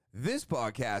This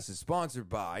podcast is sponsored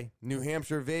by New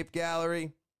Hampshire Vape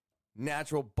Gallery,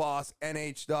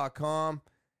 NaturalBossNH.com,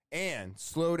 and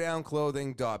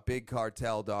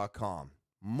SlowDownClothing.BigCartel.com.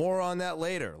 More on that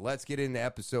later. Let's get into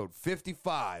episode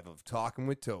 55 of Talking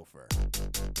with Topher.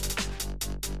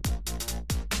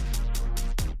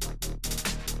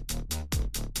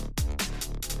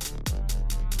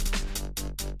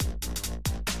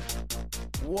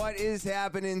 What is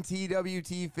happening,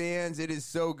 TWT fans? It is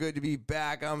so good to be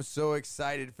back. I'm so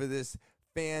excited for this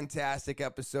fantastic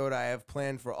episode I have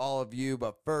planned for all of you.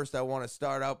 But first, I want to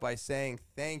start out by saying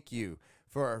thank you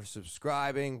for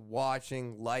subscribing,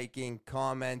 watching, liking,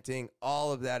 commenting.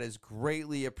 All of that is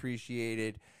greatly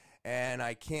appreciated. And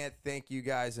I can't thank you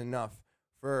guys enough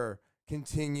for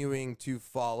continuing to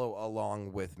follow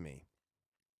along with me.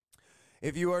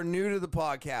 If you are new to the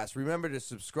podcast, remember to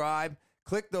subscribe.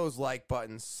 Click those like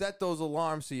buttons, set those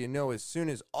alarms so you know as soon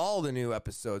as all the new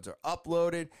episodes are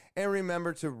uploaded, and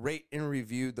remember to rate and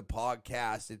review the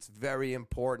podcast. It's very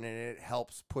important, and it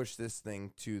helps push this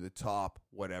thing to the top,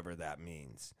 whatever that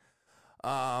means.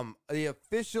 The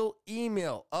official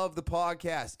email of the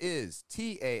podcast is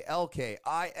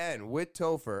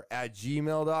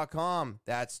talkinwithtopher@gmail.com.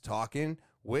 That's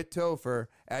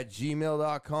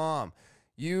talkinwithtopher@gmail.com.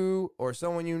 You or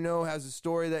someone you know has a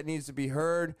story that needs to be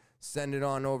heard, send it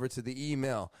on over to the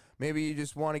email. Maybe you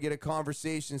just want to get a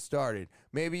conversation started.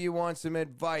 Maybe you want some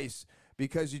advice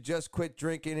because you just quit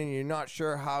drinking and you're not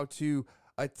sure how to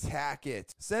attack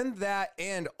it. Send that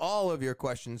and all of your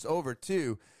questions over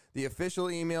to the official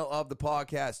email of the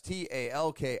podcast,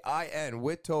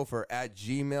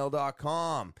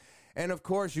 talkinwithtopher@gmail.com. And of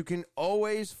course, you can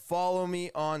always follow me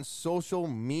on social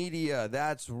media.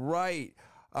 That's right.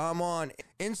 I'm on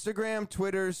Instagram,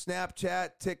 Twitter,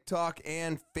 Snapchat, TikTok,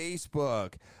 and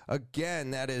Facebook.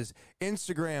 Again, that is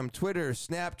Instagram, Twitter,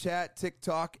 Snapchat,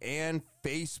 TikTok, and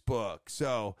Facebook.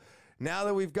 So now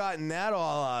that we've gotten that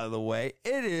all out of the way,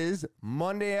 it is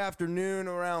Monday afternoon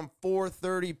around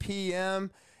 4:30 p.m.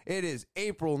 It is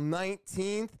April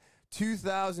 19th,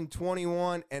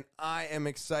 2021, and I am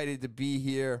excited to be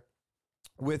here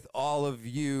with all of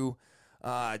you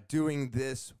doing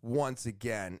this once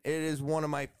again. It is one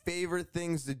of my favorite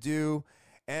things to do,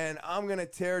 and I'm going to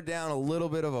tear down a little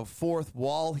bit of a fourth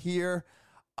wall here.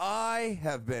 I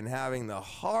have been having the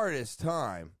hardest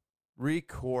time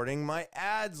recording my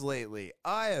ads lately.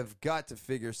 I have got to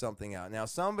figure something out. Now,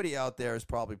 somebody out there is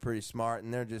probably pretty smart,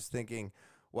 and they're just thinking,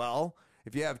 well,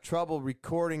 if you have trouble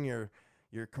recording your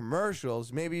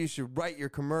commercials, maybe you should write your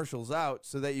commercials out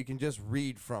so that you can just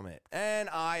read from it. And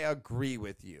I agree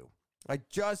with you. I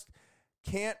just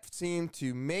can't seem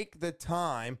to make the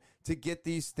time to get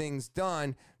these things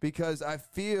done because I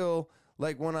feel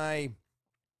like when I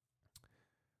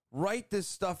write this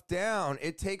stuff down,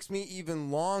 it takes me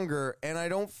even longer and I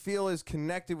don't feel as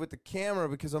connected with the camera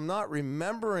because I'm not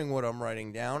remembering what I'm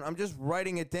writing down. I'm just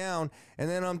writing it down and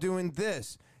then I'm doing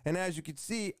this. And as you can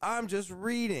see, I'm just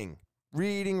reading.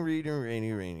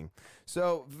 Reading.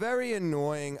 So very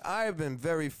annoying. I have been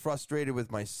very frustrated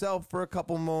with myself for a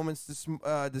couple moments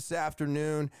this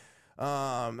afternoon.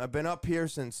 I've been up here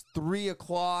since 3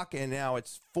 o'clock and now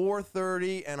it's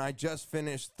 4:30 and I just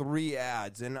finished 3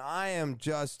 ads and I am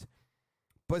just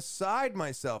beside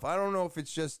myself. I don't know if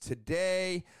it's just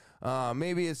today.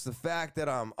 Maybe it's the fact that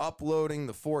I'm uploading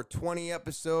the 420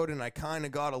 episode and I kind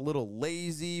of got a little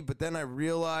lazy, but then I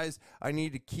realized I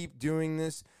need to keep doing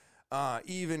this.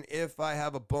 Even if I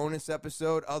have a bonus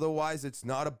episode, otherwise it's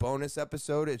not a bonus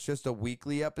episode, it's just a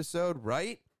weekly episode,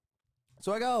 right?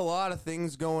 So I got a lot of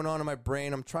things going on in my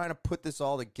brain. I'm trying to put this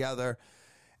all together,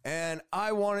 and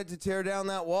I wanted to tear down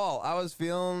that wall. I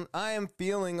am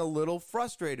feeling a little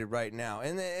frustrated right now,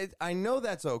 and I know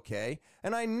that's okay,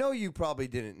 and I know you probably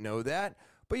didn't know that,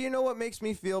 but you know what makes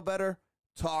me feel better?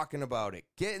 Talking about it,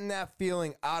 getting that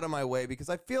feeling out of my way, because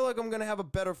I feel like I'm going to have a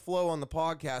better flow on the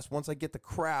podcast once I get the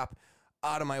crap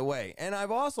out of my way. And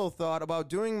I've also thought about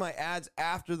doing my ads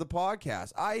after the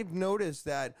podcast. I've noticed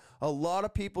that a lot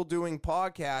of people doing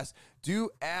podcasts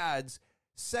do ads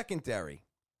secondary.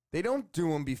 They don't do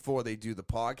them before they do the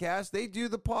podcast. They do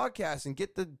the podcast and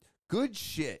get the good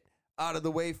shit out of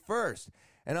the way first.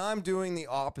 And I'm doing the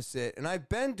opposite, and I've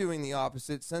been doing the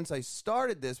opposite since I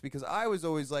started this because I was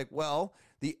always like, well,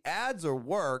 the ads are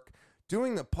work.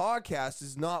 Doing the podcast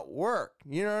is not work.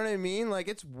 You know what I mean? Like,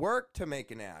 it's work to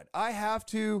make an ad. I have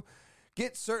to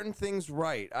get certain things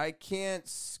right. I can't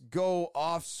go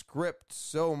off script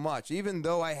so much, even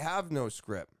though I have no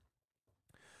script.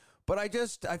 But I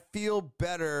feel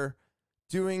better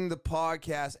doing the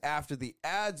podcast after the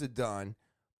ads are done.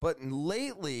 But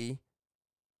lately,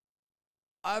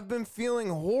 I've been feeling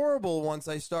horrible once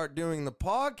I start doing the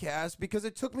podcast because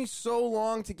it took me so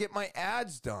long to get my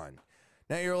ads done.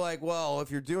 Now you're like, well,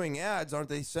 if you're doing ads, aren't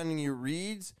they sending you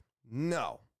reads?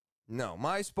 No.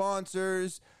 My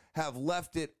sponsors have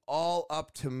left it all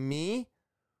up to me,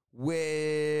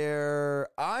 where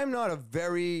I'm not a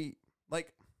very,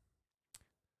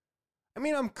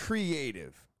 I'm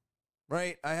creative,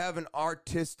 right? I have an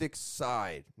artistic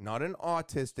side, not an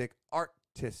autistic,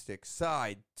 artistic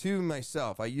side to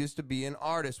myself. I used to be an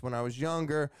artist when I was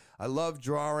younger. I love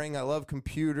drawing. I love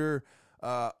computer,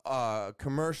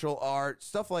 commercial art,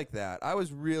 stuff like that. I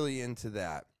was really into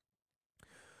that.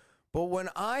 But when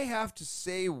I have to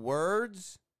say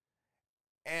words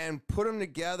and put them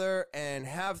together and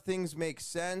have things make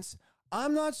sense,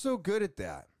 I'm not so good at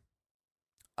that.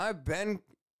 I've been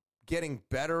getting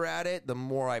better at it the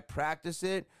more I practice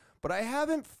it, but I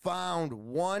haven't found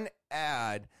one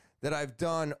ad that I've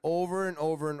done over and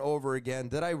over and over again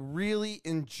that I really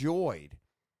enjoyed.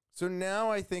 So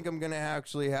now I think I'm going to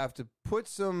actually have to put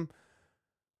some,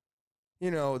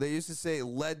 they used to say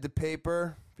lead to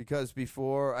paper, because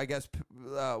before, I guess,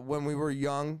 when we were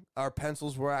young, our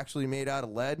pencils were actually made out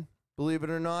of lead, believe it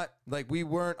or not. Like, we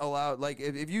weren't allowed,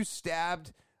 if you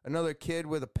stabbed another kid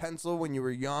with a pencil when you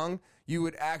were young, you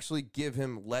would actually give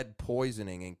him lead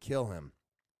poisoning and kill him.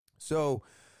 So,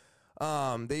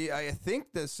 I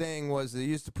think the saying was they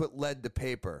used to put lead to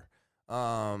paper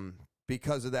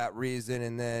because of that reason.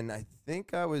 And then I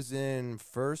think I was in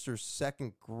first or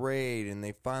second grade, and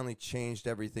they finally changed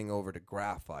everything over to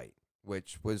graphite,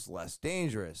 which was less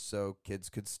dangerous, so kids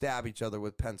could stab each other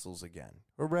with pencils again.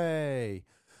 Hooray!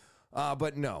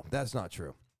 But no, that's not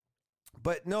true.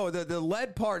 But no, the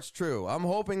lead part's true. I'm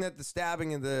hoping that the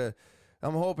stabbing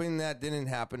I'm hoping that didn't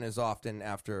happen as often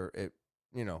after it,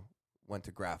 went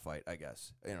to graphite, I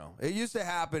guess. It used to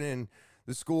happen in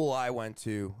the school I went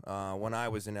to when I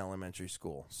was in elementary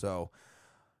school. So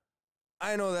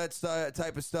I know that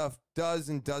type of stuff does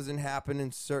and doesn't happen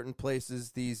in certain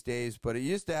places these days, but it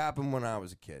used to happen when I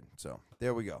was a kid. So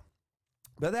there we go.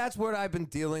 But that's what I've been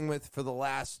dealing with for the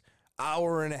last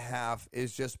hour and a half,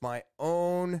 is just my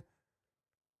own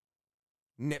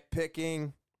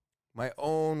nitpicking, my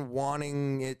own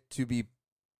wanting it to be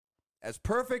as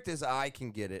perfect as I can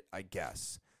get it, I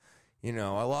guess. A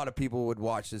lot of people would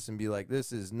watch this and be like,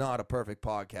 this is not a perfect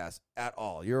podcast at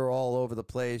all. You're all over the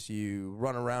place. You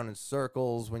run around in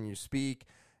circles when you speak,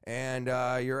 and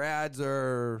your ads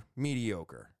are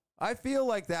mediocre. I feel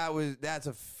like that's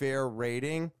a fair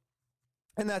rating,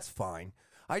 and that's fine.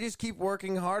 I just keep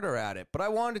working harder at it. But I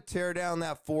wanted to tear down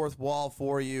that fourth wall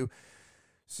for you,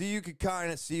 so you could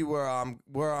kind of see where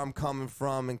I'm coming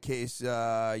from, in case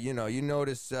you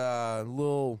notice a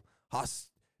little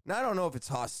I don't know if it's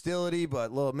hostility,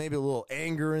 but maybe a little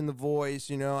anger in the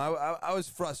voice. I was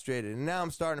frustrated, and now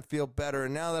I'm starting to feel better.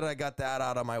 And now that I got that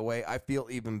out of my way, I feel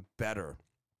even better.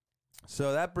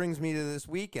 So that brings me to this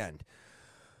weekend.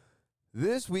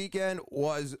 This weekend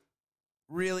was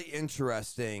really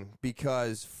interesting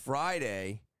because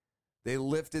Friday they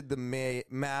lifted the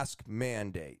mask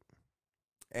mandate.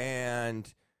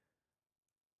 And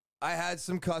I had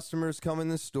some customers come in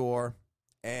the store,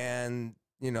 and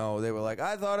they were like,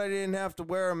 I thought I didn't have to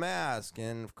wear a mask.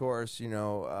 And, of course,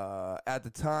 at the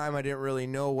time, I didn't really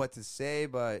know what to say,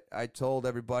 but I told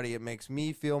everybody it makes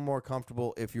me feel more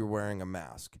comfortable if you're wearing a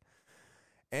mask.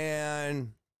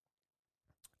 And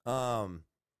so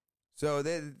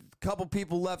a couple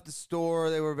people left the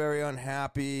store. They were very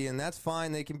unhappy, and that's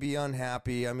fine. They can be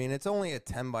unhappy. I mean, it's only a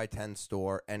 10 by 10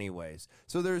 store anyways,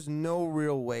 so there's no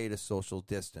real way to social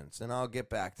distance, and I'll get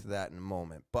back to that in a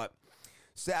moment. But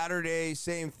Saturday,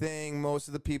 same thing. Most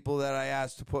of the people that I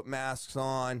asked to put masks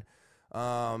on,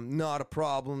 not a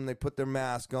problem. They put their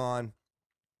mask on,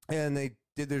 and they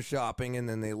did their shopping, and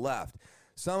then they left.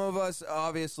 Some of us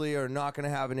obviously are not going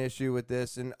to have an issue with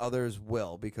this, and others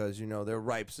will, because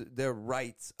their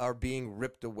rights are being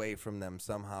ripped away from them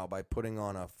somehow by putting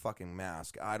on a fucking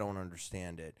mask. I don't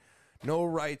understand it. No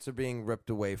rights are being ripped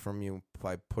away from you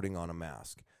by putting on a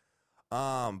mask.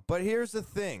 But here's the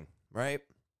thing, right?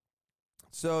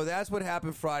 So that's what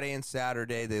happened Friday and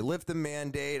Saturday. They lift the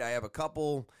mandate. I have a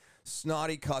couple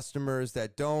snotty customers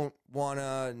that don't want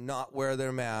to not wear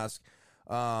their mask.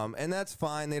 And that's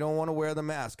fine. They don't want to wear the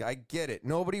mask. I get it.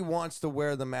 Nobody wants to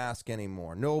wear the mask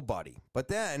anymore. Nobody. But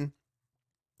then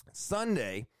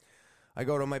Sunday, I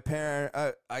go to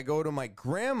my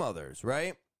grandmother's,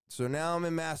 right? So now I'm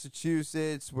in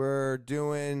Massachusetts. We're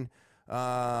doing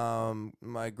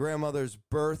my grandmother's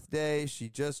birthday. She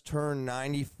just turned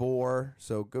 94.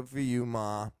 So good for you,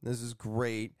 Ma. This is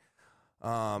great.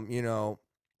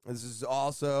 This is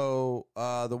also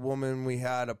the woman we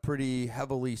had a pretty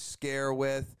heavily scare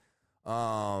with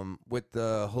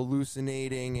the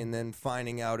hallucinating and then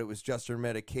finding out it was just her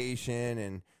medication.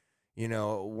 And, you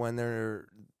know, when they're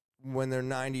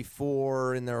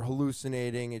 94 and they're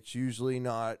hallucinating, it's usually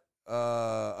not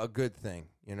a good thing.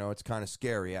 You know, it's kind of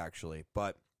scary, actually.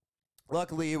 But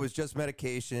luckily, it was just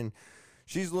medication.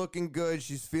 She's looking good.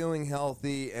 She's feeling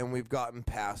healthy, and we've gotten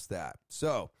past that.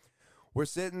 So we're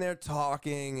sitting there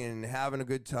talking and having a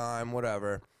good time,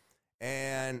 whatever.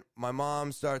 And my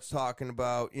mom starts talking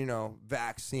about, you know,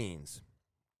 vaccines.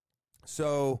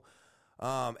 So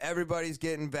everybody's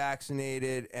getting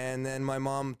vaccinated, and then my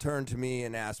mom turned to me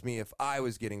and asked me if I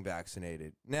was getting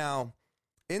vaccinated. Now,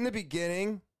 in the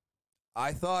beginning,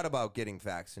 I thought about getting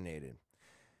vaccinated.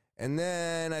 And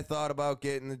then I thought about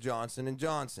getting the Johnson &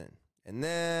 Johnson. And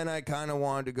then I kind of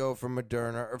wanted to go for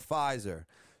Moderna or Pfizer.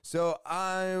 So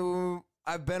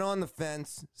I've been on the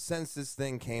fence since this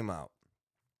thing came out.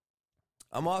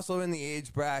 I'm also in the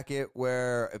age bracket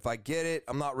where if I get it,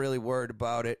 I'm not really worried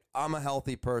about it. I'm a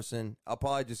healthy person. I'll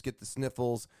probably just get the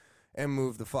sniffles and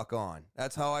move the fuck on.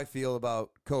 That's how I feel about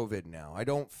COVID now. I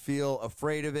don't feel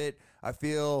afraid of it. I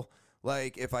feel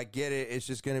like if I get it, it's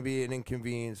just going to be an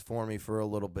inconvenience for me for a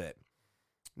little bit.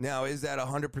 Now, is that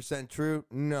 100% true?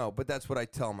 No, but that's what I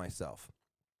tell myself.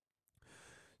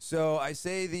 So I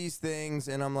say these things,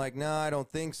 and I'm like, no, I don't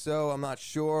think so. I'm not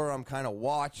sure. I'm kind of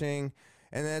watching.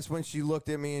 And that's when she looked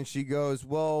at me, and she goes,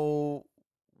 well,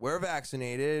 we're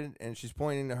vaccinated. And she's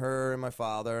pointing to her and my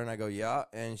father, and I go, yeah.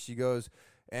 And she goes,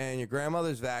 and your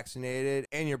grandmother's vaccinated,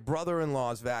 and your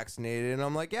brother-in-law's vaccinated. And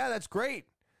I'm like, yeah, that's great.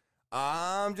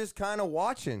 I'm just kind of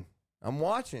watching. I'm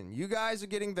watching. You guys are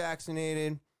getting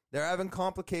vaccinated. They're having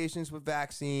complications with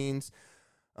vaccines.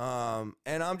 And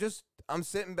I'm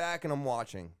sitting back and I'm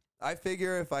watching. I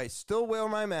figure if I still wear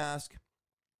my mask,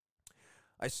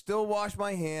 I still wash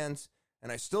my hands,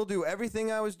 and I still do everything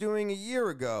I was doing a year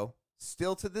ago,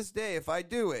 still to this day, if I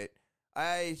do it,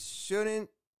 I shouldn't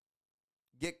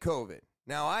get COVID.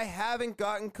 Now, I haven't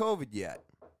gotten COVID yet.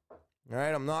 All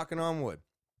right, I'm knocking on wood.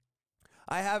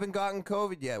 I haven't gotten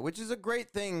COVID yet, which is a great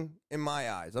thing in my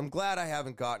eyes. I'm glad I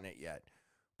haven't gotten it yet.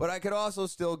 But I could also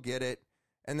still get it.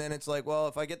 And then it's like, well,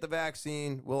 if I get the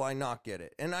vaccine, will I not get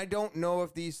it? And I don't know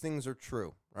if these things are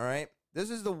true, all right? This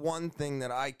is the one thing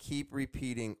that I keep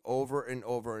repeating over and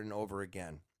over and over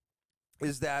again,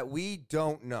 is that we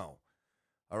don't know,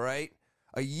 all right?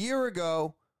 A year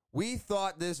ago, we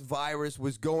thought this virus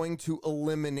was going to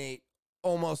eliminate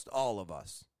almost all of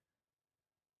us.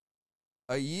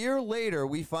 A year later,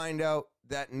 we find out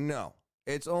that no,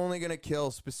 it's only going to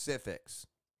kill specifics,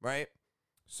 right?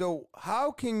 So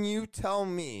how can you tell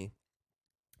me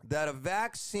that a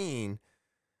vaccine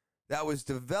that was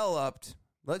developed,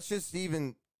 let's just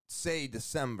even say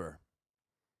December,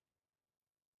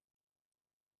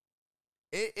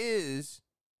 it is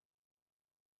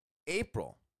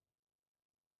April.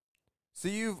 So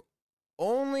you've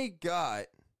only got,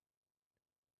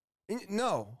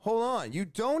 no, hold on. You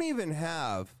don't even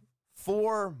have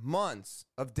 4 months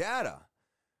of data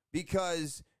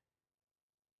because,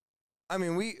 I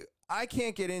mean, I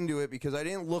can't get into it because I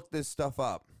didn't look this stuff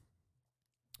up.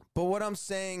 But what I'm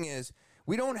saying is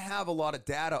we don't have a lot of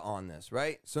data on this,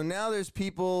 right? So now there's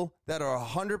people that are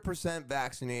 100%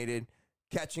 vaccinated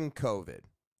catching COVID.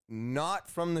 Not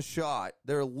from the shot.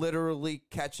 They're literally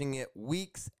catching it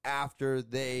weeks after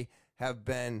they have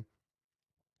been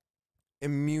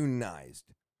immunized,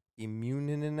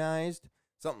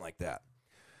 something like that.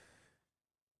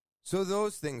 So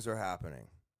those things are happening.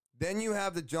 Then you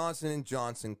have the Johnson &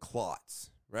 Johnson clots,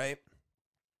 right?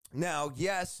 Now,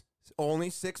 yes,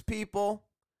 only 6 people,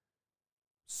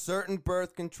 certain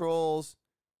birth controls,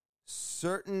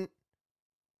 certain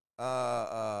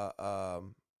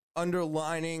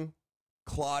underlining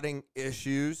clotting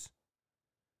issues.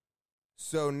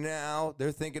 So now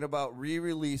they're thinking about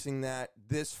re-releasing that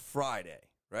this Friday,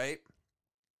 right?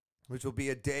 Which will be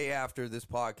a day after this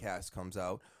podcast comes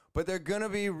out. But they're going to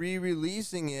be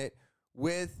re-releasing it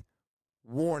with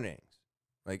warnings.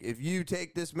 Like if you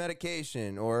take this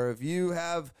medication or if you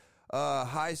have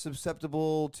high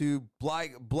susceptible to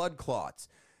blood clots,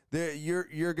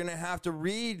 you're going to have to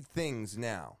read things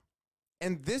now.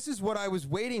 And this is what I was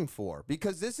waiting for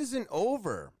because this isn't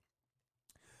over.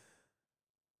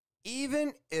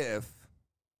 Even if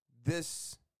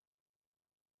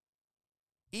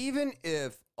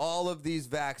all of these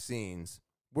vaccines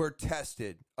were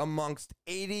tested amongst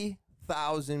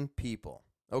 80,000 people,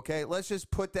 okay, let's just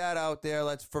put that out there.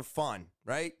 Let's for fun,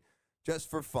 right?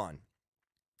 Just for fun.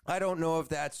 I don't know if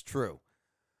that's true.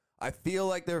 I feel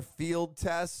like they're field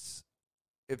tests,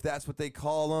 if that's what they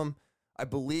call them. I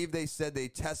believe they said they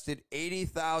tested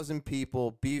 80,000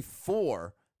 people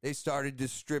before they started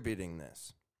distributing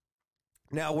this.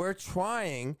 Now, we're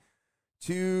trying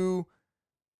to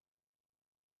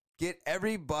get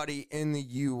everybody in the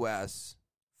U.S.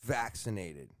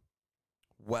 vaccinated.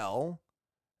 Well,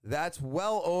 that's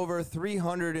well over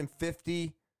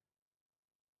 350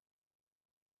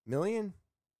 million.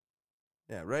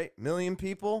 Yeah, right? Million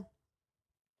people.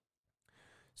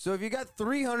 So if you got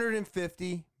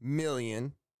 350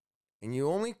 million and you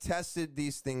only tested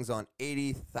these things on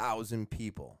 80,000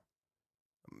 people,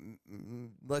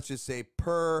 let's just say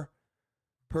per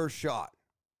shot,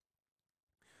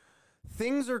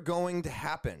 things are going to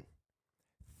happen.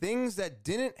 Things that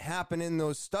didn't happen in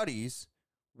those studies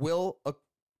will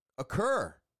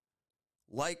occur,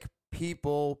 like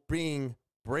people being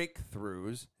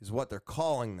breakthroughs is what they're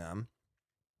calling them.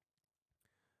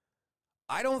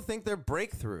 I don't think they're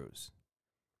breakthroughs.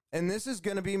 And this is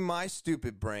going to be my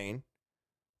stupid brain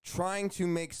trying to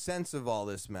make sense of all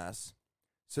this mess.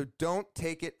 So don't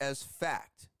take it as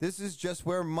fact. This is just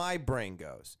where my brain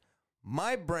goes.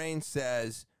 My brain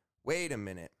says, wait a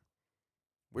minute.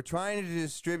 We're trying to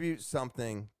distribute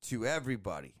something to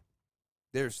everybody.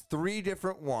 There's 3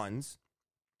 different ones.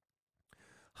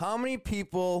 How many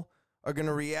people are going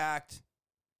to react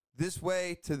this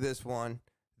way to this one,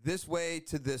 this way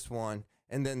to this one,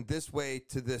 and then this way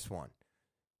to this one?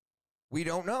 We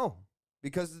don't know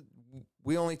because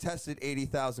we only tested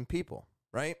 80,000 people,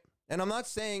 right? And I'm not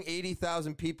saying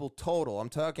 80,000 people total. I'm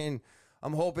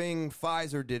hoping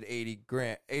Pfizer did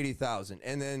 80,000,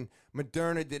 and then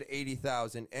Moderna did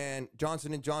 80,000, and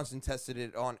Johnson & Johnson tested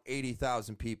it on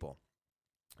 80,000 people.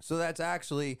 So that's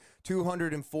actually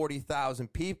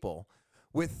 240,000 people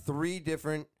with 3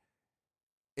 different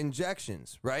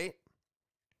injections, right?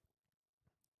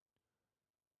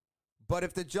 But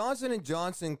if the Johnson &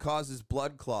 Johnson causes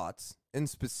blood clots in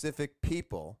specific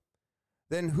people,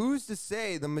 then who's to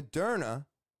say the Moderna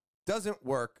doesn't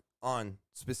work on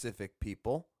specific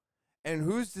people? And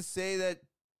who's to say that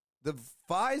the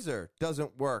Pfizer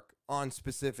doesn't work on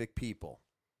specific people?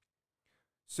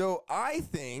 So I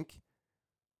think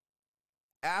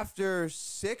after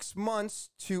 6 months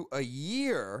to a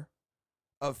year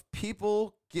of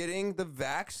people getting the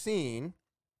vaccine,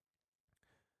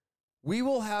 we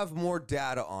will have more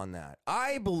data on that.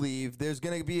 I believe there's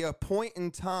going to be a point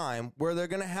in time where they're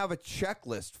going to have a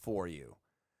checklist for you.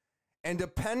 And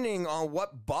depending on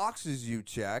what boxes you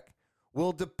check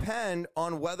will depend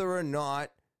on whether or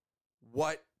not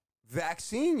what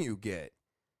vaccine you get.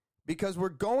 Because we're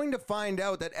going to find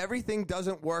out that everything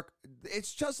doesn't work.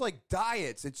 It's just like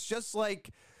diets. It's just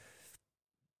like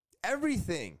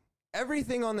everything.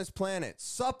 Everything on this planet.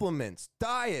 Supplements,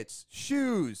 diets,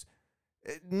 shoes.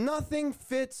 Nothing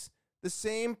fits the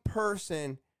same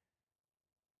person.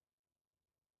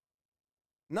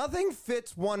 Nothing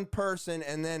fits one person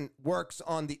and then works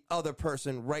on the other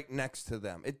person right next to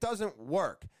them. It doesn't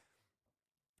work.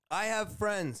 I have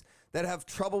friends that have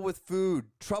trouble with food,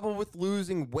 trouble with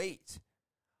losing weight.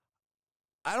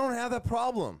 I don't have that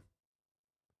problem.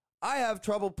 I have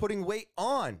trouble putting weight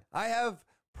on. I have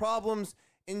problems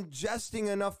ingesting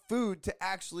enough food to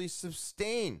actually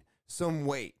sustain some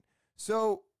weight.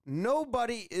 So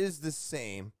nobody is the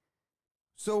same.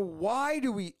 So why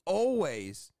do we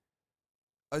always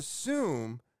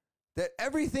assume that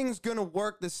everything's going to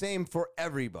work the same for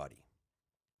everybody?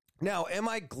 Now, am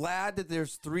I glad that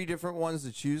there's 3 different ones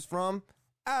to choose from?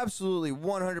 Absolutely,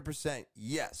 100%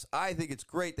 yes. I think it's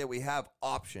great that we have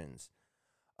options.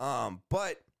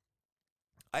 But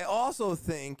I also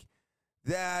think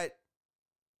that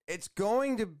it's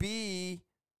going to be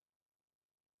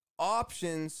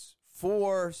options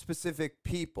for specific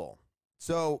people.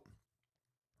 So,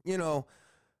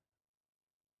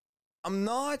 I'm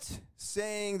not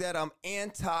saying that I'm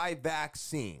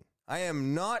anti-vaccine. I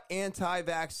am not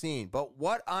anti-vaccine. But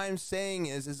what I'm saying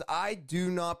is I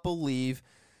do not believe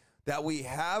that we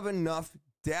have enough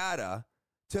data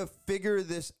to figure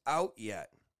this out yet.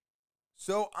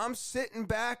 So I'm sitting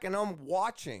back and I'm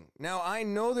watching. Now, I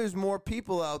know there's more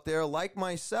people out there like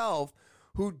myself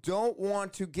who don't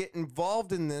want to get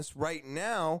involved in this right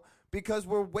now because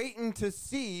we're waiting to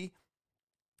see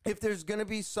if there's going to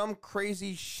be some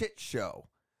crazy shit show.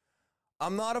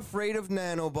 I'm not afraid of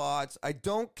nanobots. I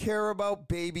don't care about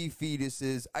baby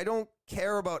fetuses. I don't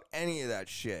care about any of that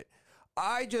shit.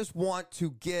 I just want to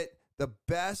get the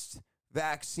best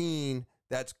vaccine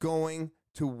that's going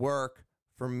to work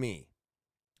for me.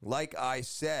 Like I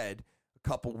said a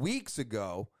couple weeks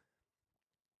ago,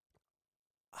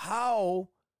 how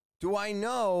do I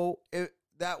know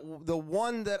that the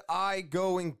one that I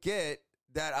go and get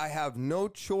that I have no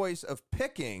choice of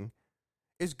picking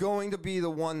is going to be the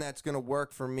one that's going to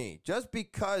work for me. Just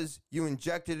because you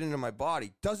inject it into my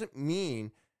body doesn't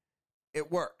mean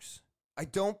it works. I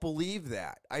don't believe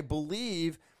that. I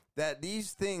believe that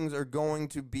these things are going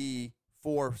to be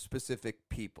for specific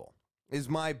people, is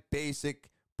my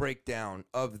basic breakdown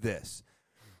of this.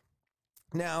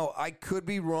 Now, I could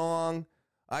be wrong.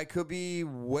 I could be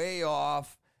way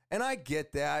off. And I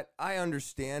get that. I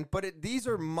understand. But these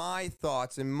are my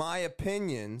thoughts and my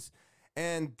opinions.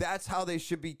 And that's how they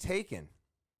should be taken.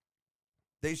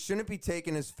 They shouldn't be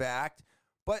taken as fact.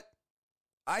 But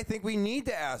I think we need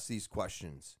to ask these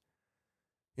questions.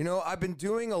 You know, I've been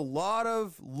doing a lot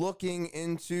of looking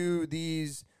into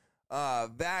these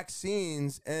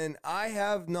vaccines, and I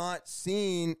have not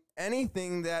seen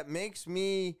anything that makes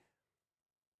me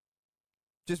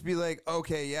just be like,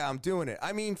 okay, yeah, I'm doing it.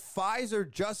 I mean, Pfizer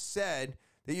just said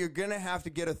that you're going to have to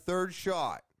get a third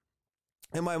shot.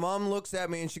 And my mom looks at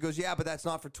me and she goes, yeah, but that's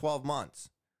not for 12 months.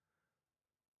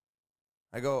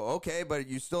 I go, okay, but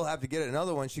you still have to get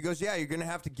another one. She goes, yeah, you're going to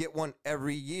have to get one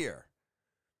every year.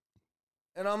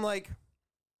 And I'm like,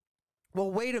 well,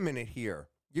 wait a minute here.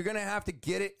 You're going to have to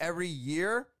get it every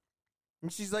year?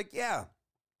 And she's like, yeah,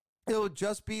 it'll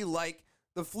just be like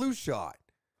the flu shot.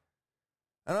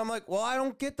 And I'm like, well, I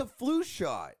don't get the flu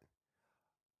shot.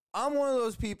 I'm one of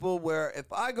those people where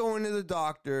if I go into the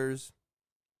doctor's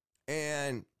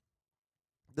and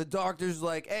the doctor's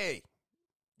like, hey,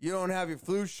 you don't have your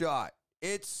flu shot.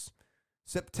 It's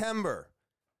September.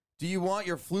 Do you want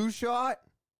your flu shot?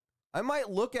 I might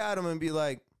look at him and be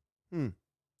like,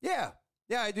 yeah,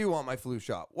 I do want my flu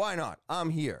shot. Why not? I'm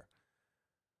here.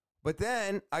 But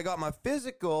then I got my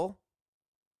physical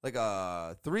like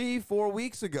 3-4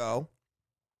 weeks ago,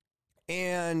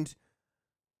 and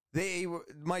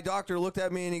my doctor looked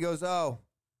at me and he goes, oh,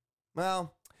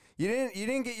 well, you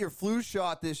didn't get your flu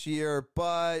shot this year,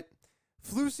 but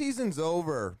flu season's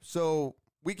over, so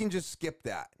we can just skip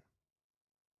that.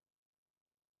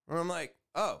 And I'm like,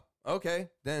 oh, okay,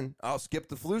 then I'll skip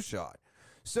the flu shot.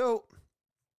 So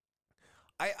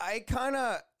I kind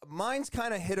of, mine's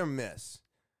kind of hit or miss.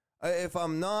 If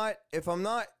I'm not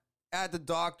at the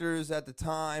doctor's at the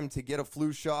time to get a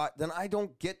flu shot, then I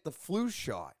don't get the flu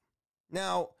shot.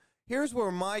 Now, here's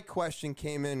where my question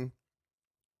came in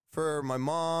for my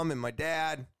mom and my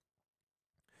dad.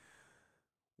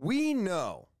 We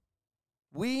know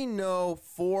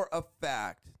for a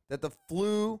fact that the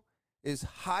flu is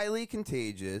highly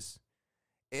contagious.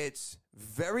 It's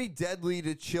very deadly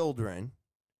to children.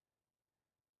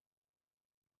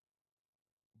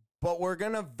 But we're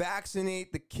going to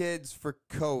vaccinate the kids for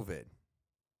COVID.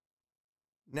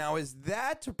 Now, is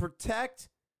that to protect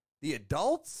the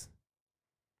adults?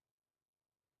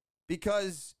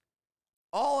 Because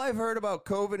all I've heard about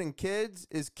COVID and kids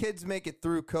is kids make it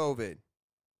through COVID,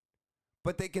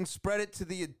 but they can spread it to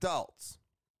the adults.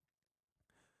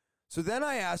 So then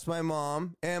I asked my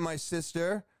mom and my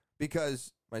sister,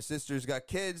 because my sister's got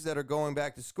kids that are going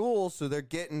back to school, so they're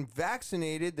getting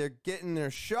vaccinated, they're getting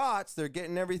their shots, they're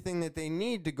getting everything that they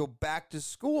need to go back to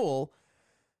school.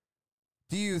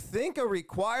 Do you think a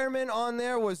requirement on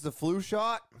there was the flu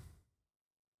shot?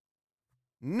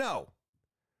 No.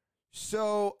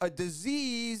 So a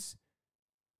disease,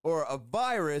 or a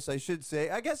virus, I should say,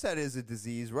 I guess that is a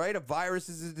disease, right? A virus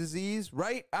is a disease,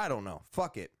 right? I don't know.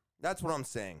 Fuck it. That's what I'm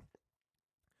saying.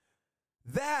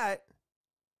 That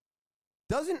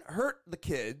doesn't hurt the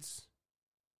kids.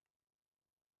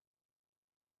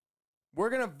 We're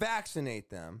going to vaccinate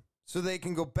them so they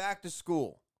can go back to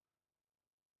school.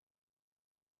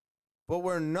 But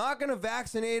we're not going to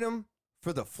vaccinate them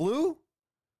for the flu,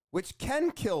 which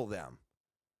can kill them.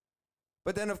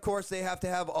 But then, of course, they have to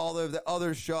have all of the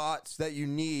other shots that you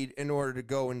need in order to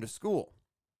go into school.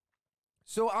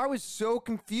 So I was so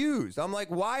confused. I'm like,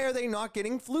 why are they not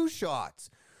getting flu shots?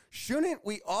 Shouldn't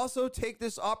we also take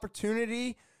this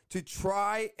opportunity to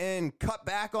try and cut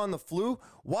back on the flu?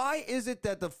 Why is it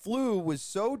that the flu was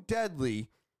so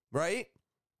deadly, right?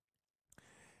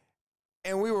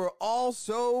 And we were all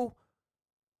so,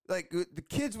 like, the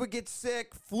kids would get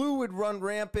sick, flu would run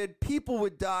rampant, people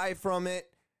would die from it.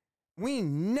 We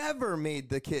never made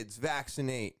the kids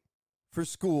vaccinate for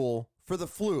school for the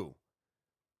flu,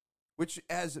 which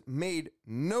has made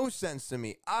no sense to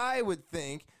me. I would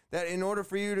think that in order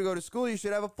for you to go to school, you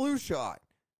should have a flu shot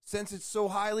since it's so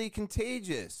highly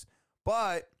contagious.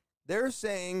 But they're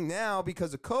saying now,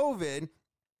 because of COVID,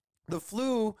 the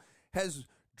flu has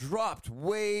dropped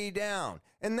way down.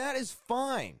 And that is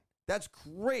fine. That's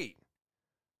great.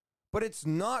 But it's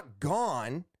not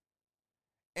gone.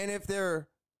 And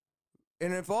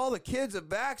if all the kids are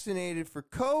vaccinated for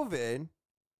COVID,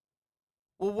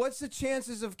 well, what's the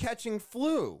chances of catching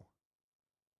flu?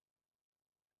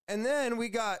 And then we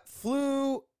got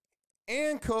flu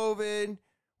and COVID,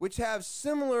 which have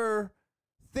similar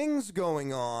things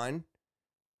going on.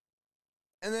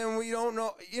 And then we don't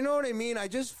know, you know what I mean? I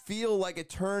just feel like it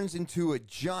turns into a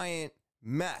giant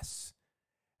mess.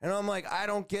 And I'm like, I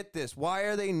don't get this. Why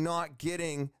are they not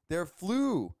getting their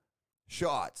flu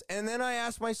shots? And then I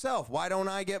ask myself, why don't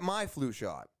I get my flu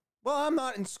shot? Well, I'm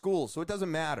not in school, so it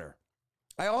doesn't matter.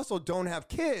 I also don't have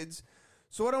kids,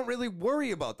 so I don't really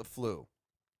worry about the flu.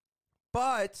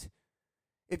 But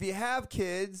if you have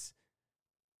kids,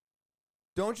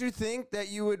 don't you think that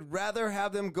you would rather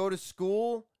have them go to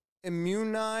school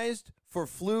immunized for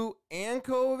flu and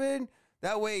COVID?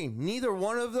 That way, neither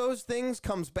one of those things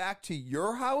comes back to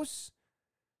your house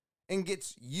and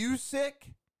gets you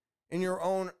sick in your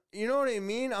own, you know what I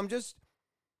mean?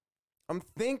 I'm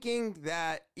thinking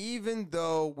that even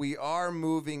though we are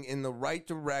moving in the right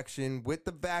direction with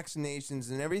the vaccinations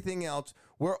and everything else,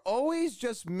 we're always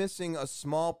just missing a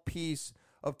small piece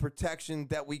of protection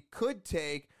that we could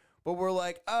take, but we're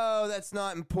like, oh, that's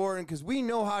not important because we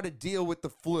know how to deal with the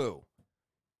flu.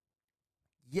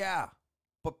 Yeah,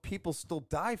 but people still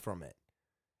die from it.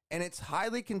 And it's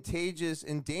highly contagious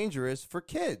and dangerous for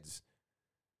kids.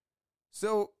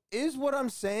 So is what I'm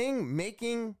saying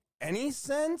making any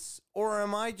sense? Or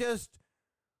am I just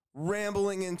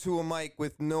rambling into a mic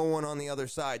with no one on the other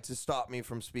side to stop me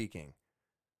from speaking?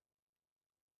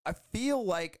 I feel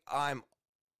like I'm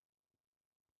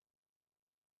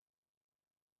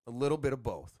a little bit of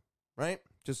both, right?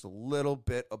 Just a little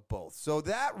bit of both. So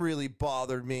that really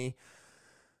bothered me.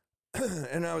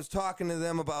 And I was talking to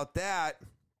them about that.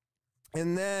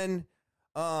 And then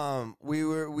I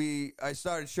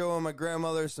started showing my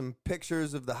grandmother some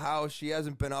pictures of the house. She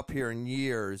hasn't been up here in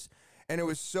years. And it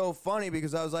was so funny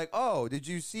because I was like, oh, did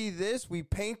you see this? We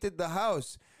painted the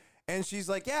house. And she's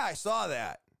like, yeah, I saw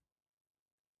that.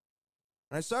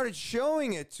 And I started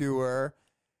showing it to her.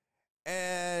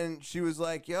 And she was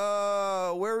like,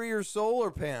 yo, where are your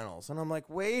solar panels? And I'm like,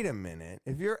 wait a minute.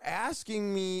 If you're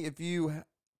asking me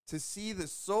to see the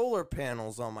solar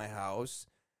panels on my house,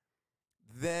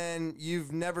 then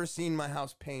you've never seen my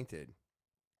house painted.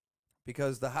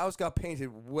 Because the house got painted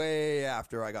way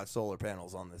after I got solar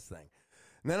panels on this thing.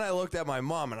 And then I looked at my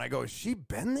mom and I go, has she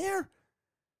been there?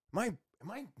 Am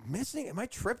I missing? Am I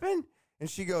tripping? And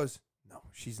she goes, no,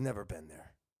 she's never been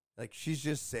there. Like, she's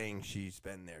just saying she's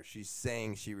been there. She's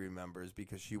saying she remembers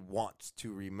because she wants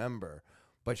to remember,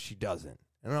 but she doesn't.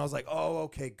 And I was like, oh,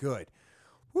 okay, good.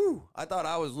 Whew, I thought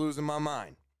I was losing my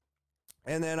mind.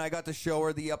 And then I got to show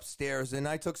her the upstairs, and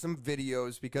I took some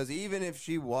videos because even if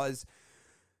she was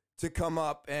to come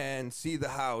up and see the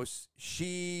house,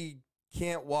 she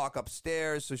can't walk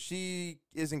upstairs, so she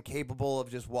isn't capable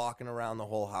of just walking around the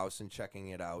whole house and checking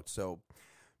it out. So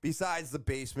besides the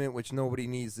basement, which nobody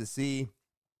needs to see,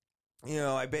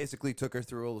 I basically took her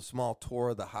through a small tour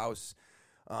of the house,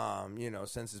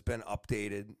 since it's been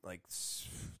updated like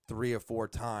 3 or 4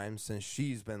 times since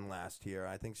she's been last here.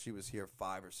 I think she was here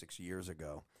 5 or 6 years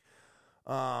ago.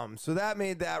 So that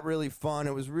made that really fun.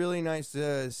 It was really nice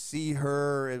to see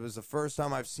her. It was the first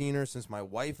time I've seen her since my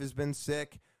wife has been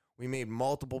sick. We made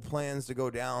multiple plans to go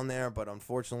down there, but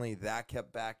unfortunately that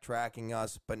kept backtracking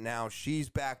us. But now she's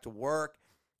back to work.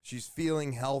 She's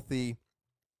feeling healthy.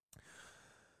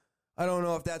 I don't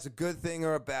know if that's a good thing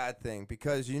or a bad thing,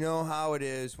 because you know how it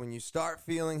is when you start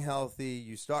feeling healthy,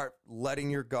 you start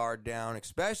letting your guard down,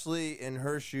 especially in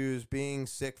her shoes being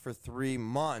sick for 3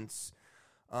 months.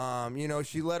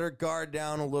 She let her guard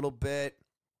down a little bit,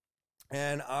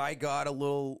 and I got a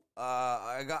little,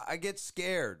 I get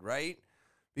scared, right?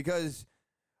 Because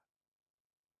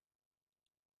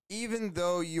even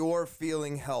though you're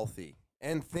feeling healthy,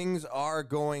 and things are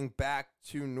going back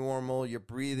to normal, your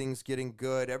breathing's getting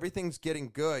good, everything's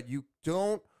getting good,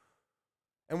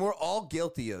 and we're all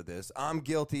guilty of this. I'm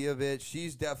guilty of it.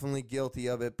 She's definitely guilty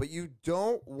of it. But you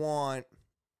don't want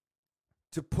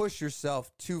to push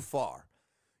yourself too far.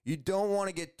 You don't want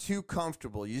to get too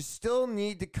comfortable. You still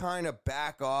need to kind of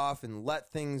back off and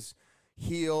let things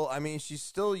heal. I mean, she's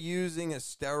still using a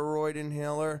steroid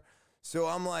inhaler. So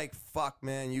I'm like, fuck,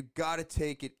 man, you got to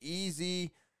take it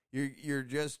easy. You're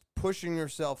just pushing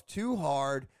yourself too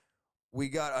hard. We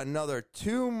got another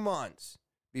 2 months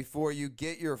before you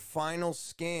get your final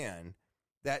scan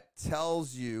that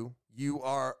tells you you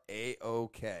are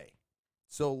A-okay.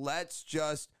 So let's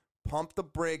just pump the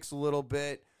brakes a little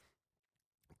bit,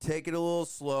 take it a little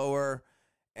slower,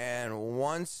 and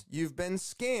once you've been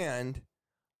scanned,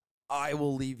 I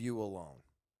will leave you alone,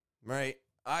 right?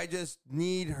 I just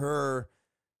need her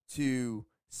to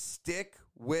stick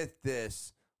with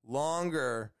this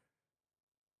longer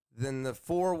than the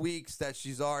 4 weeks that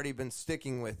she's already been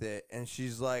sticking with it. And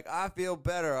she's like, I feel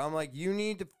better. I'm like, you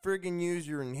need to friggin' use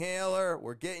your inhaler.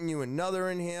 We're getting you another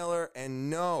inhaler. And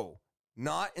no,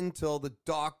 not until the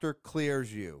doctor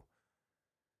clears you.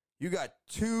 You got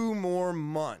 2 more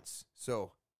months.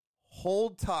 So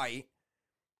hold tight,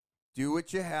 do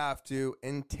what you have to,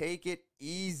 and take it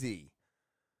easy.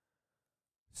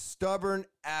 Stubborn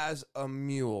as a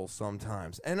mule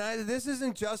sometimes. And this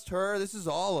isn't just her. This is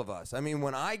all of us. I mean,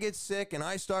 when I get sick and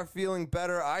I start feeling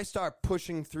better, I start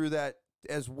pushing through that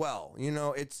as well. You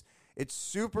know, it's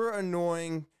super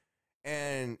annoying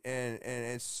and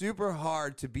it's super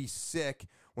hard to be sick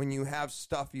when you have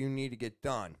stuff you need to get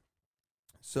done.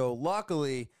 So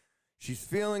luckily, she's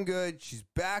feeling good. She's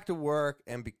back to work.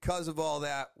 And because of all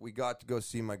that, we got to go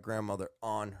see my grandmother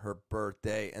on her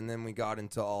birthday. And then we got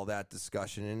into all that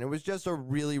discussion. And it was just a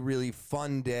really, really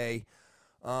fun day.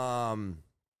 It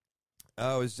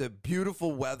was a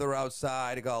beautiful weather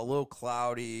outside. It got a little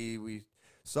cloudy. We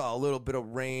saw a little bit of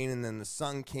rain. And then the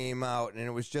sun came out. And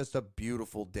it was just a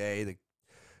beautiful day.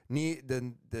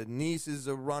 The nieces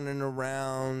are running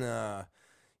around.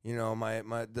 You know,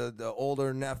 the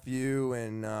older nephew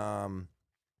and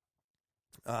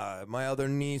my other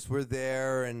niece were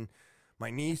there, and my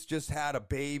niece just had a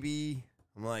baby.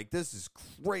 I'm like, this is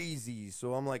crazy.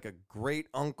 So I'm like a great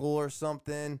uncle or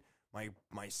something.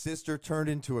 My sister turned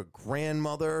into a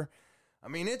grandmother. I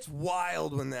mean, it's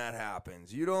wild when that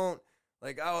happens. You don't,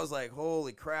 like, I was like,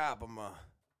 holy crap, I'm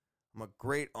a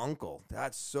great uncle.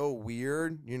 That's so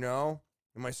weird, you know?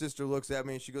 And my sister looks at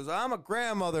me and she goes, I'm a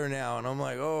grandmother now. And I'm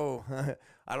like, oh,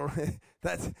 I don't,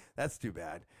 that's too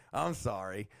bad. I'm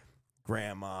sorry,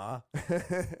 grandma.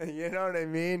 You know what I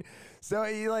mean? So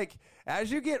you like,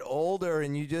 as you get older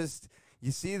and you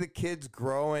see the kids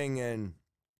growing, and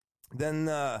then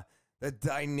the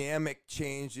dynamic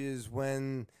changes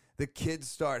when the kids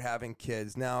start having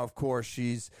kids. Now, of course,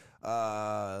 she's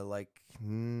like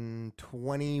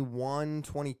 21,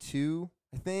 22,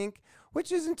 I think.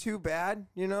 Which isn't too bad,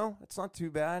 you know? It's not too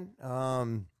bad.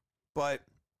 But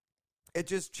it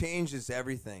just changes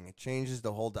everything. It changes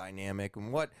the whole dynamic.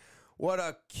 And what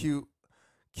a cute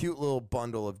little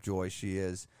bundle of joy she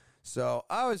is. So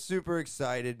I was super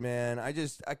excited, man. I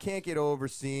can't get over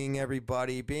seeing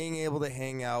everybody, being able to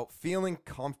hang out, feeling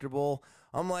comfortable.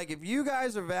 I'm like, if you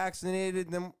guys are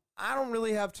vaccinated, then I don't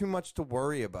really have too much to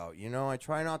worry about, you know? I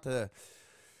try not to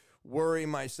worry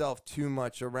myself too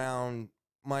much around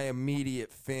my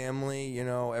immediate family. You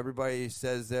know, everybody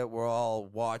says that we're all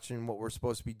watching what we're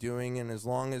supposed to be doing, and as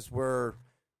long as we're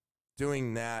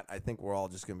doing that, I think we're all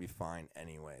just going to be fine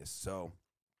anyways. So,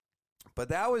 but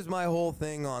that was my whole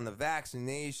thing on the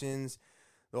vaccinations,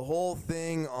 the whole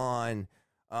thing on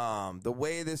the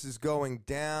way this is going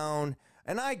down.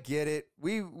 And I get it.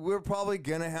 We're probably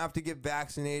going to have to get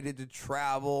vaccinated to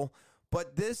travel,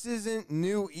 but this isn't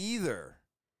new either.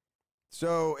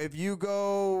 So if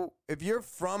you're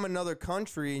from another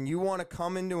country and you want to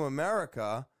come into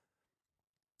America,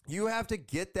 you have to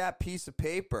get that piece of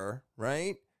paper,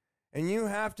 right? And you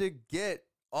have to get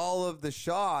all of the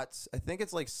shots. I think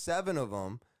it's like 7 of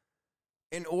them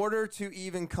in order to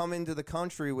even come into the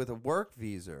country with a work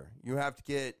visa. You have to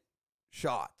get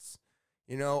shots.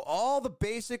 You know, all the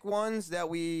basic ones that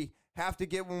we have to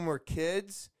get when we're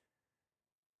kids,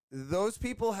 those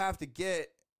people have to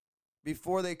get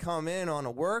before they come in on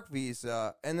a work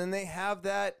visa, and then they have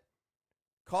that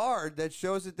card that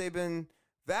shows that they've been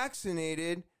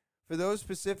vaccinated for those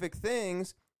specific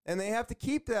things, and they have to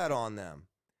keep that on them.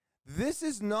 This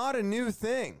is not a new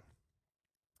thing.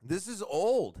 This is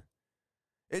old.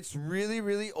 It's really,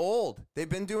 really old. They've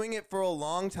been doing it for a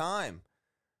long time.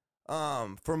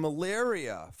 For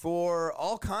malaria, for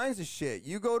all kinds of shit.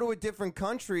 You go to a different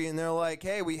country and they're like,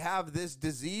 hey, we have this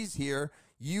disease here.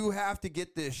 You have to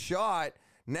get this shot.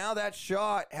 Now that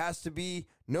shot has to be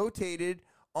notated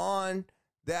on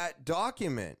that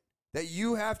document that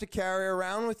you have to carry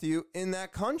around with you in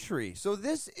that country. So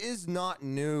this is not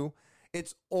new.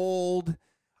 It's old.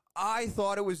 I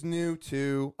thought it was new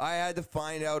too. I had to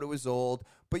find out it was old.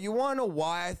 But you want to know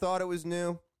why I thought it was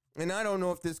new? And I don't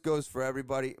know if this goes for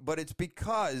everybody, but it's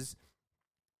because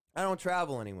I don't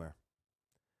travel anywhere.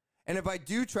 And if I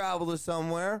do travel to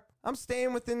somewhere, I'm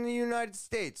staying within the United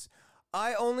States.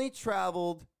 I only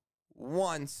traveled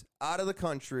once out of the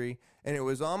country, and it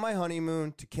was on my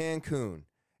honeymoon to Cancun.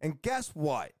 And guess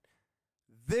what?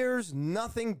 There's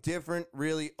nothing different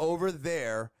really over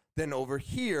there than over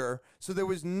here. So there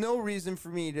was no reason for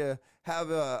me to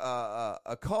have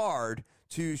a card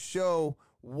to show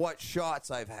what shots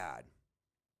I've had.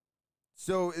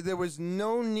 So there was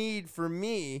no need for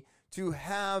me to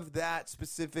have that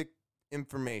specific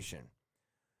information.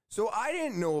 So I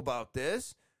didn't know about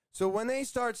this. So when they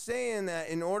start saying that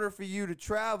in order for you to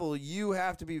travel, you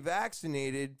have to be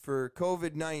vaccinated for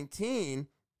COVID-19,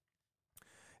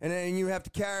 and then you have to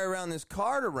carry around this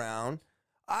card around,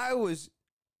 I was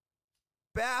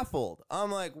baffled.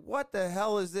 I'm like, what the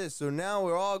hell is this? So now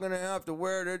we're all going to have to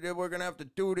wear it. We're going to have to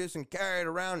do this and carry it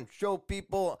around and show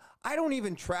people. I don't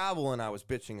even travel, and I was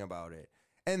bitching about it.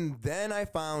 And then I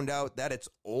found out that it's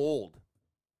old.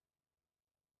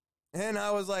 And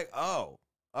I was like,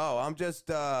 I'm just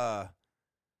as,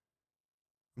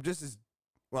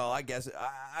 well, I guess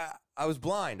I was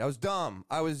blind. I was dumb.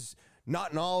 I was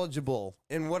not knowledgeable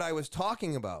in what I was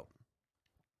talking about.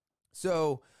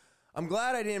 So I'm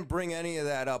glad I didn't bring any of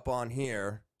that up on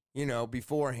here,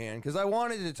 beforehand, because I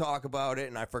wanted to talk about it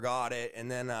and I forgot it.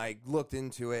 And then I looked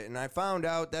into it and I found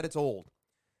out that it's old.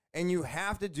 And you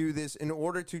have to do this in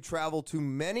order to travel to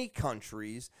many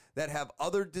countries that have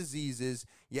other diseases.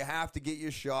 You have to get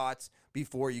your shots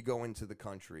before you go into the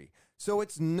country. So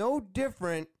it's no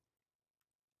different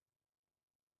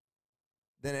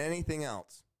than anything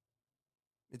else.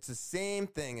 It's the same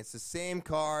thing. It's the same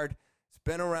card. It's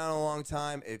been around a long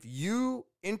time. If you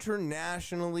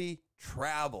internationally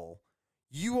travel,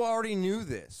 you already knew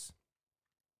this.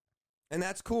 And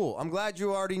that's cool. I'm glad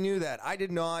you already knew that. I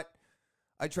did not.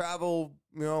 I travel,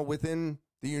 within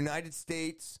the United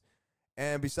States,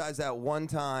 and besides that one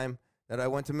time that I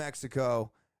went to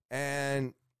Mexico,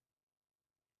 and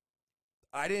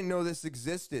I didn't know this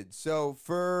existed. So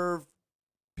for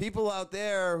people out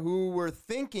there who were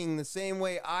thinking the same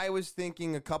way I was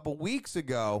thinking a couple weeks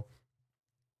ago,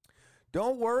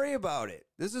 don't worry about it.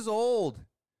 This is old.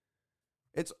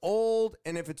 It's old,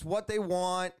 and if it's what they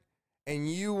want and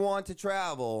you want to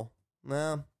travel,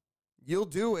 well, you'll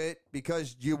do it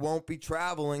because you won't be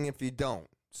traveling if you don't.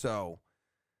 So,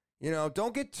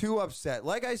 don't get too upset.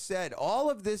 Like I said, all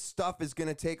of this stuff is going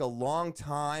to take a long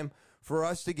time for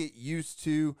us to get used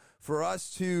to, for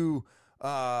us to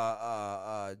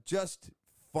just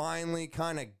finally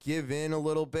kind of give in a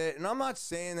little bit. And I'm not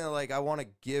saying that, I want to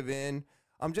give in.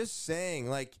 I'm just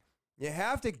saying, you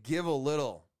have to give a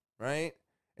little, right?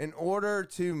 In order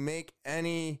to make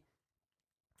any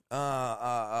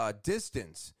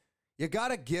distance. You got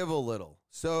to give a little.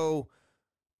 So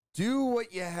do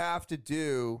what you have to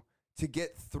do to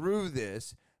get through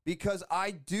this, because I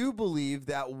do believe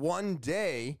that one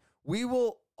day we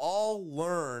will all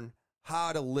learn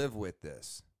how to live with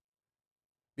this,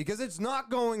 because it's not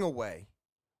going away.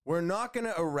 We're not going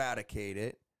to eradicate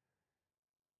it.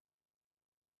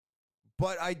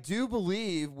 But I do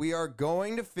believe we are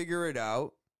going to figure it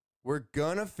out. We're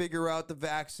going to figure out the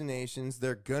vaccinations.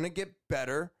 They're going to get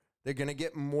better. They're going to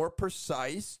get more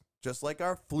precise, just like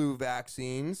our flu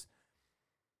vaccines.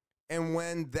 And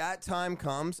when that time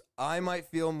comes, I might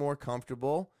feel more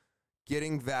comfortable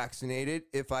getting vaccinated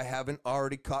if I haven't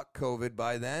already caught COVID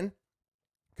by then,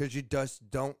 because you just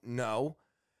don't know.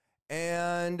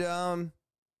 And,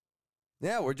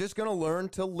 we're just going to learn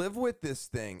to live with this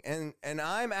thing. And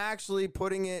I'm actually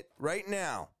putting it right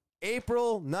now,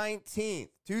 April 19th,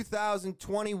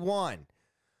 2021.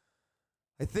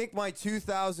 I think my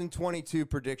 2022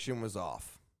 prediction was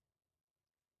off.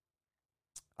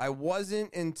 I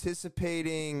wasn't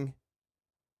anticipating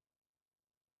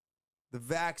the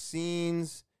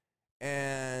vaccines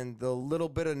and the little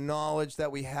bit of knowledge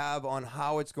that we have on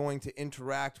how it's going to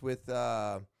interact with,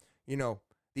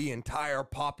 the entire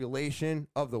population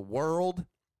of the world.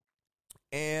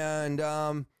 And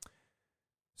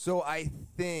so I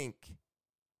think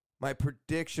my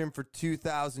prediction for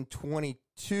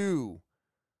 2022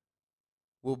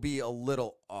 will be a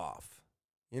little off.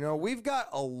 We've got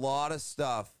a lot of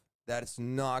stuff that's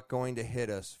not going to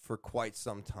hit us for quite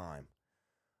some time.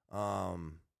 I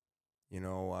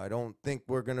don't think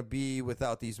we're going to be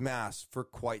without these masks for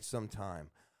quite some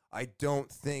time. I don't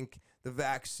think the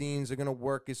vaccines are going to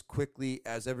work as quickly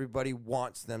as everybody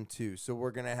wants them to. So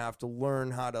we're going to have to learn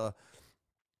how to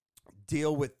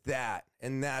deal with that,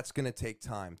 and that's going to take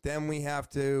time. Then we have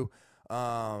to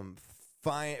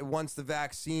once the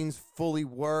vaccines fully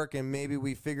work and maybe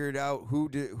we figured out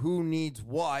who needs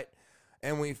what,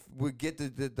 and we get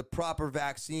the proper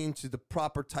vaccine to the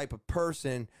proper type of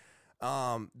person,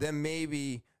 then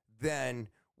maybe then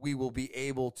we will be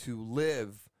able to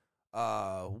live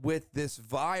with this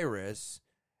virus.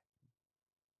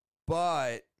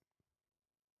 But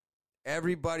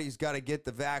everybody's got to get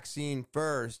the vaccine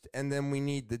first, and then we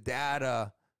need the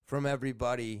data from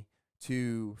everybody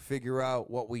to figure out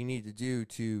what we need to do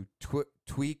to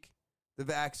tweak the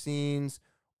vaccines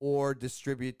or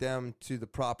distribute them to the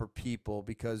proper people.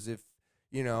 Because if,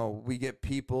 we get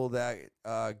people that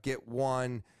get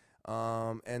one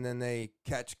and then they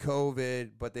catch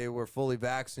COVID, but they were fully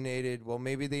vaccinated. Well,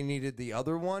 maybe they needed the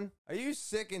other one. Are you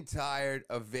sick and tired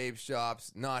of vape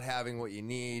shops not having what you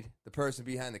need? The person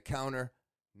behind the counter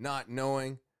not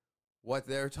knowing what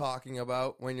they're talking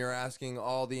about when you're asking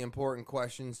all the important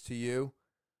questions to you?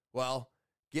 Well,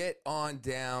 get on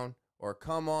down or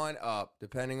come on up,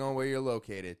 depending on where you're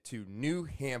located, to New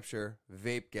Hampshire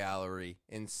Vape Gallery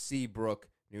in Seabrook,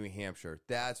 New Hampshire.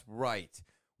 That's right.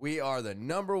 We are the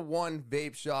 #1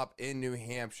 vape shop in New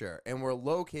Hampshire, and we're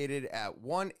located at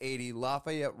 180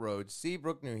 Lafayette Road,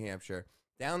 Seabrook, New Hampshire,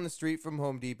 down the street from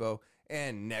Home Depot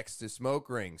and next to Smoke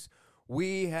Rings.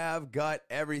 We have got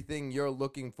everything you're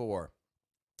looking for.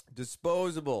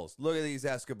 Disposables. Look at these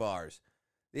Escobars.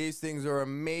 These things are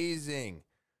amazing.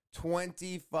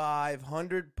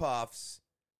 2,500 puffs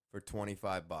for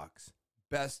 $25.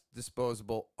 Best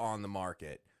disposable on the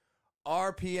market.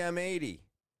 RPM 80.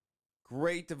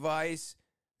 Great device.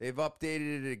 They've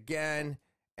updated it again,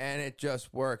 and it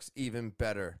just works even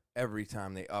better every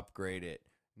time they upgrade it.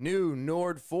 New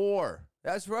Nord 4.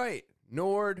 That's right.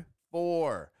 Nord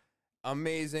 4.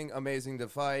 Amazing, amazing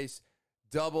device.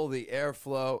 Double the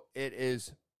airflow. It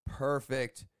is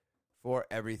perfect for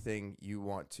everything you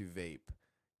want to vape.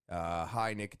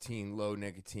 High nicotine, low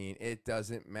nicotine. It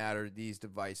doesn't matter. These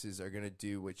devices are going to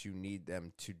do what you need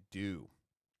them to do.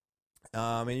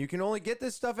 And you can only get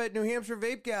this stuff at New Hampshire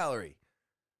Vape Gallery.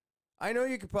 I know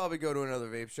you could probably go to another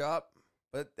vape shop,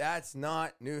 but that's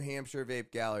not New Hampshire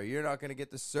Vape Gallery. You're not going to get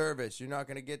the service. You're not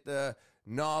going to get the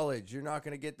knowledge. You're not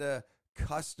going to get the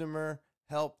customer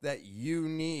help that you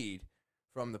need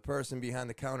from the person behind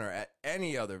the counter at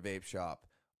any other vape shop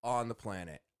on the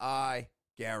planet. I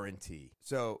guarantee.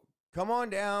 So come on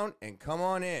down and come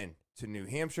on in to New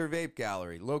Hampshire Vape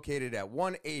Gallery, located at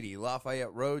 180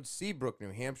 Lafayette Road, Seabrook,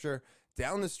 New Hampshire,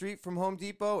 down the street from Home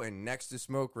Depot and next to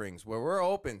Smoke Rings, where we're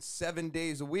open 7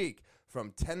 days a week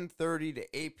from 10:30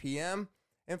 to 8 p.m.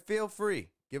 And feel free,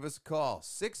 give us a call,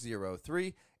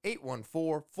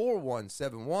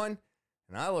 603-814-4171,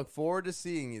 and I look forward to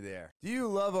seeing you there. Do you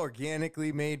love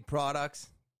organically made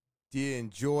products? Do you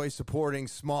enjoy supporting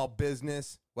small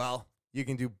business? Well, you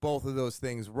can do both of those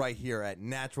things right here at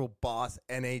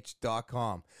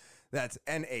naturalbossnh.com. That's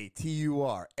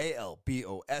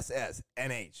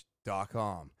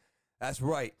naturalbossnh.com. That's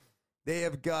right. They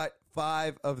have got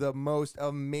 5 of the most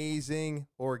amazing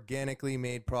organically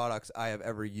made products I have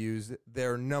ever used.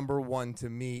 Their #1 to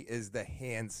me is the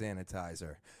hand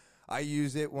sanitizer. I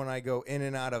use it when I go in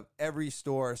and out of every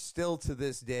store, still to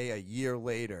this day, a year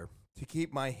later, to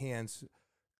keep my hands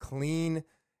clean,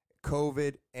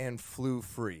 COVID, and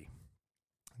flu-free.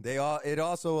 It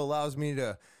also allows me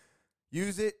to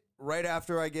use it right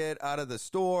after I get out of the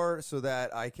store so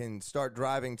that I can start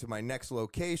driving to my next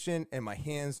location and my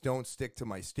hands don't stick to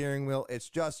my steering wheel. It's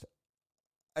just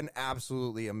an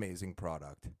absolutely amazing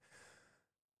product.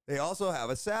 They also have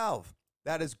a salve.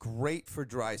 That is great for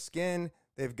dry skin.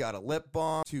 They've got a lip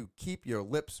balm to keep your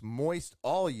lips moist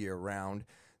all year round.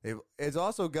 It's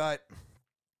also got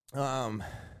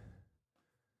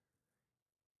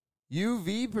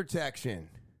UV protection.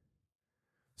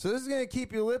 So this is going to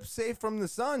keep your lips safe from the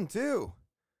sun too,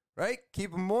 right?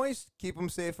 Keep them moist, keep them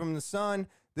safe from the sun.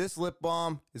 This lip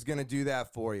balm is going to do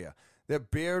that for you. Their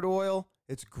beard oil,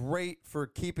 it's great for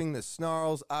keeping the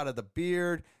snarls out of the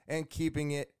beard and keeping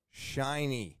it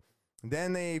shiny.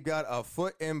 Then they've got a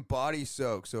foot and body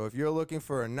soak. So if you're looking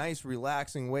for a nice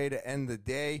relaxing way to end the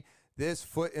day, this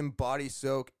foot and body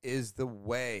soak is the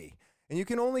way. And you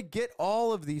can only get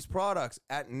all of these products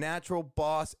at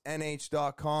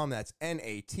naturalbossnh.com. That's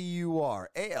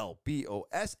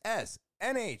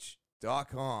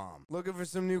naturalbossnh.com. Looking for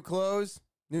some new clothes,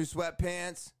 new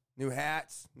sweatpants, new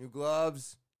hats, new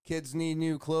gloves. Kids need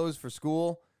new clothes for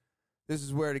school. This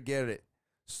is where to get it.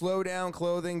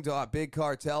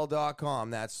 slowdownclothing.bigcartel.com.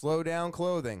 That's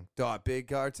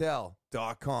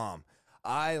slowdownclothing.bigcartel.com.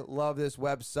 I love this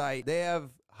website. They have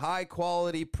high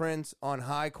quality prints on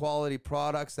high quality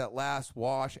products that last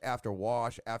wash after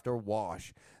wash after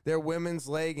wash. Their women's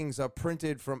leggings are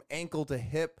printed from ankle to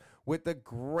hip with the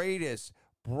greatest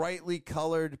brightly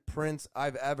colored prints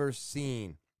I've ever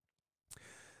seen.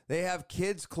 They have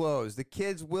kids' clothes. The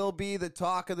kids will be the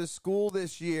talk of the school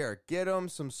this year. Get them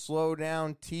some Slow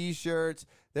Down t-shirts.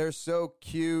 They're so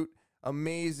cute,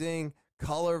 amazing,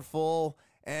 colorful,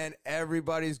 and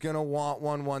everybody's going to want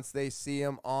one once they see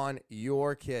them on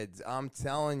your kids. I'm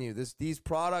telling you, these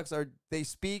products they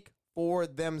speak for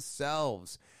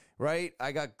themselves, right?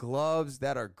 I got gloves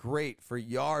that are great for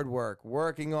yard work,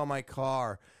 working on my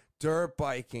car, dirt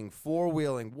biking,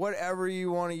 four-wheeling, whatever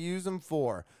you want to use them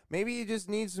for. Maybe you just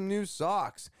need some new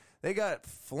socks. They got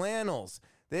flannels.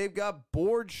 They've got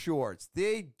board shorts.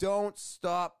 They don't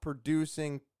stop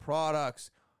producing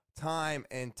products time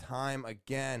and time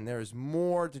again. There's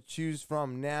more to choose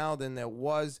from now than there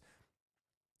was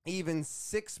even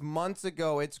 6 months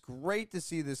ago. It's great to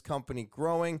see this company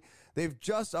growing. They've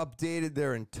just updated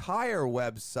their entire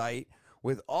website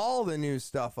with all the new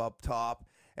stuff up top.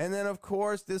 And then, of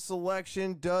course, this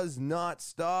selection does not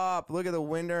stop. Look at the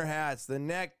winter hats, the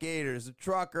neck gaiters, the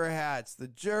trucker hats, the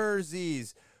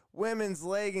jerseys, women's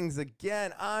leggings.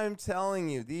 Again, I'm telling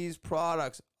you, these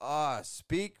products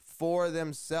speak for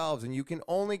themselves, and you can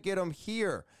only get them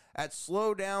here at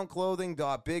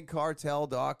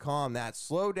slowdownclothing.bigcartel.com. That's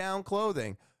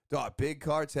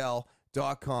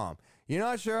slowdownclothing.bigcartel.com. You're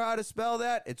not sure how to spell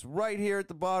that? It's right here at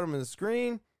the bottom of the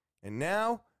screen. And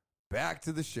now, back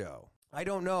to the show. I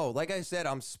don't know. Like I said,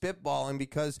 I'm spitballing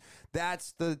because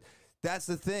that's the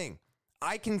thing.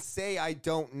 I can say I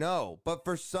don't know, but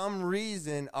for some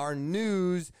reason, our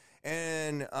news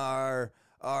and our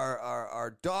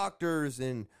doctors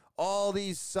and all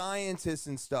these scientists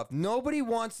and stuff, nobody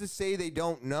wants to say they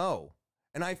don't know.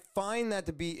 And I find that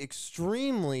to be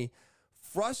extremely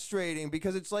frustrating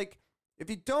because it's like, if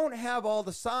you don't have all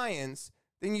the science,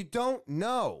 then you don't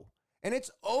know. And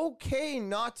it's okay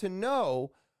not to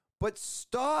know, but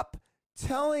stop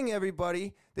telling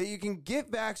everybody that you can get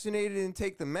vaccinated and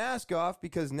take the mask off,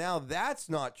 because now that's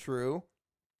not true.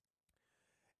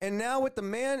 And now with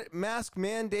the mask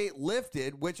mandate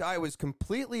lifted, which I was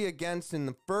completely against in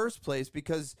the first place,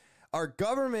 because our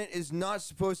government is not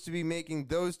supposed to be making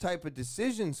those type of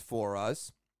decisions for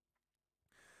us.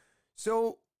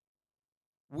 So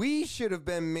we should have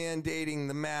been mandating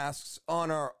the masks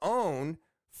on our own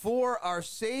for our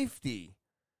safety,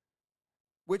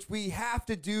 which we have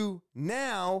to do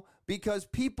now because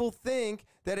people think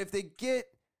that if they get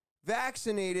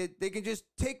vaccinated, they can just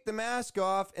take the mask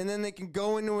off and then they can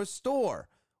go into a store.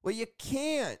 Well, you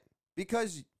can't,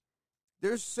 because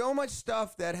there's so much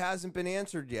stuff that hasn't been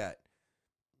answered yet.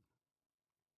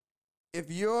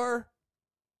 If you're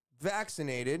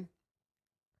vaccinated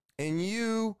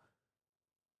and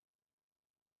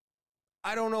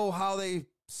I don't know how they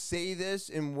say this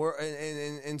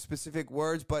in specific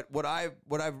words, but what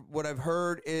I've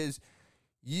heard is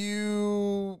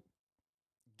you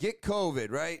get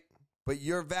COVID, right? But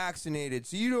you're vaccinated,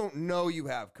 so you don't know you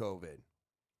have COVID,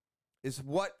 is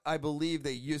what I believe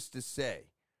they used to say.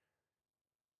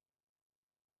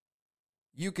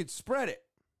 You could spread it.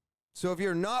 So if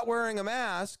you're not wearing a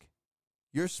mask,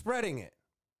 you're spreading it.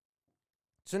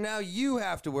 So now you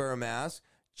have to wear a mask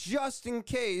just in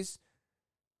case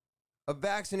a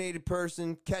vaccinated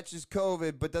person catches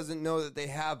COVID but doesn't know that they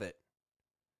have it.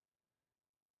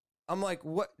 I'm like,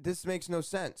 what? This makes no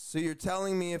sense. So you're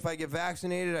telling me if I get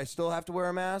vaccinated, I still have to wear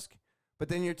a mask? But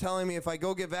then you're telling me if I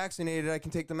go get vaccinated, I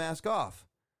can take the mask off.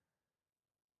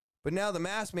 But now the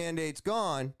mask mandate's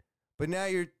gone, but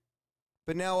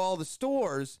now all the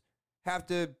stores have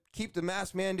to keep the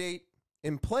mask mandate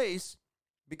in place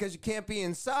because you can't be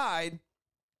inside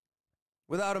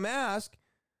without a mask,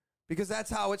 because that's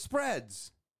how it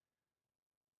spreads.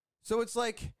 So it's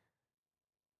like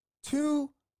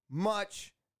too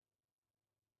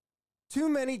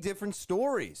many different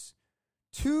stories,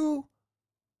 too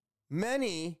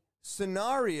many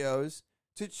scenarios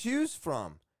to choose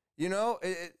from. You know,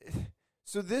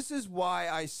 so this is why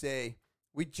I say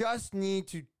we just need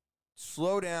to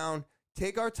slow down,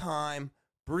 take our time,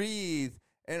 breathe,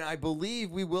 and I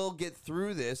believe we will get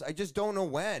through this. I just don't know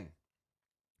when.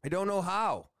 I don't know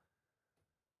how.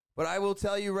 But I will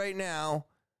tell you right now,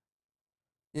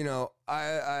 you know,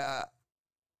 our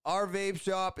vape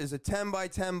shop is a 10 by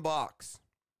 10 box.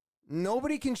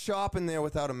 Nobody can shop in there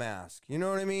without a mask. You know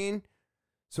what I mean?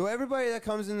 So everybody that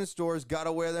comes in the stores got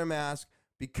to wear their mask,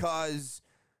 because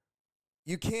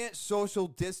you can't social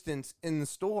distance in the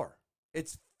store.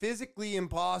 It's physically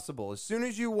impossible. As soon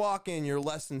as you walk in, you're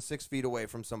less than 6 feet away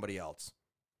from somebody else.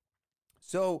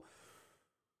 So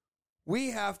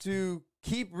we have to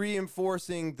keep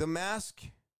reinforcing the mask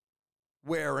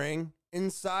wearing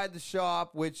inside the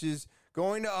shop, which is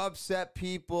going to upset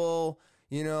people,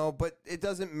 you know, but it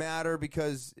doesn't matter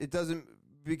because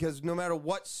no matter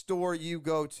what store you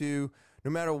go to, no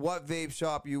matter what vape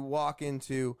shop you walk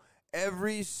into,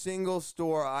 every single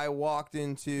store I walked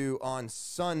into on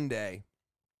Sunday,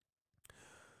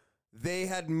 they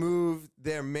had moved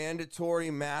their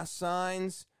mandatory mask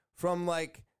signs from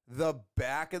like the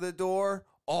back of the door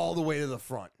all the way to the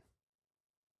front.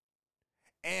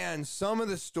 And some of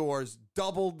the stores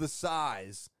doubled the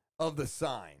size of the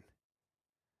sign.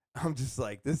 I'm just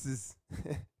like, this is...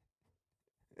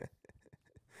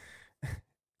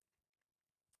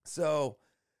 So,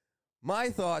 my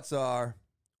thoughts are,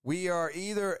 we are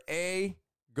either A,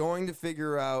 going to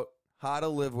figure out how to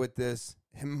live with this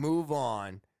and move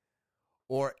on,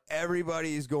 or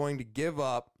everybody is going to give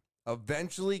up,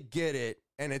 eventually get it,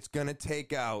 and it's going to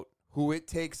take out who it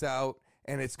takes out,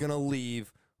 and it's going to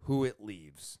leave who it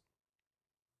leaves.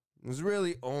 There's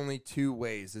really only two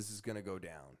ways this is going to go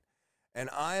down. And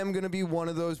I am going to be one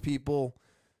of those people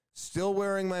still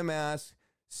wearing my mask,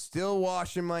 still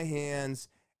washing my hands,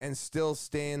 and still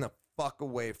staying the fuck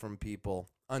away from people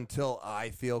until I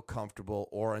feel comfortable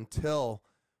or until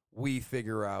we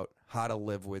figure out how to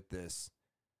live with this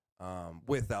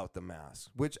without the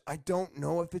mask, which I don't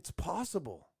know if it's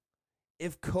possible.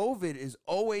 If COVID is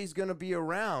always going to be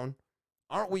around,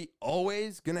 aren't we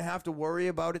always going to have to worry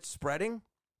about it spreading?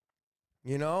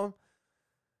 You know?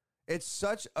 It's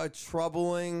such a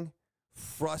troubling,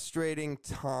 frustrating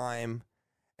time,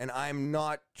 and I'm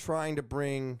not trying to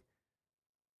bring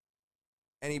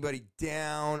anybody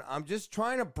down. I'm just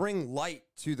trying to bring light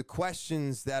to the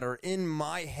questions that are in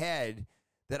my head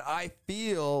that I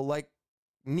feel like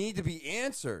need to be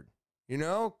answered. You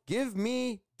know, give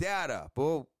me data.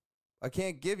 But I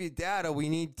can't give you data. We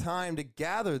need time to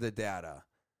gather the data.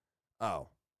 Oh,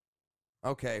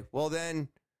 okay. Well, then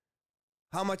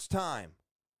how much time?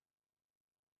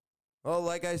 Well,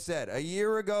 like I said, a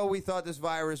year ago, we thought this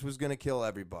virus was going to kill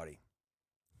everybody.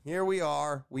 Here we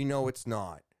are. We know it's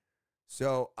not.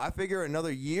 So I figure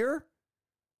another year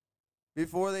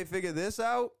before they figure this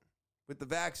out with the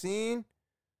vaccine.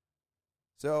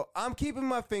 So I'm keeping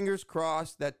my fingers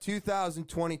crossed that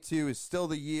 2022 is still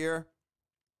the year,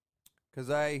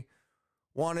 because I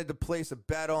wanted to place a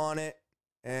bet on it,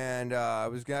 and I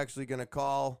was actually going to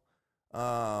call,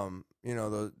 my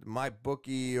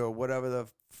bookie or whatever the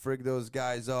frig those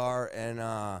guys are,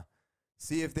 and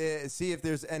see if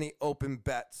there's any open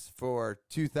bets for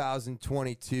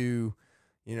 2022.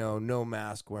 No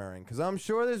mask wearing, because I'm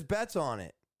sure there's bets on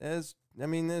it. There's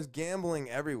gambling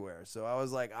everywhere. So I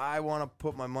was like, I want to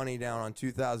put my money down on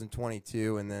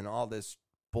 2022, and then all this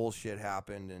bullshit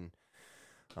happened, and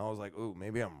I was like, ooh,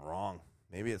 maybe I'm wrong.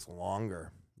 Maybe it's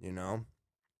longer, And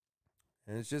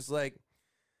it's just like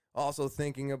also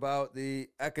thinking about the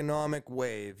economic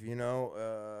wave, you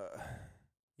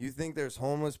think there's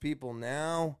homeless people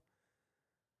now?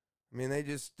 I mean, they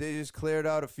just cleared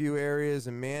out a few areas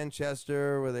in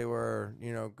Manchester where they were,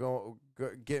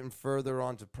 getting further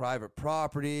onto private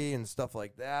property and stuff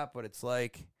like that. But it's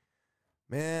like,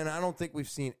 man, I don't think we've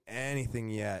seen anything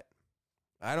yet.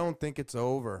 I don't think it's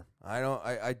over. I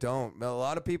don't. A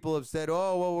lot of people have said,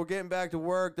 oh, well, we're getting back to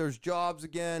work. There's jobs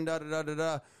again,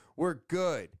 da-da-da-da-da. We're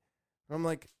good. I'm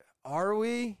like, are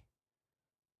we?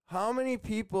 How many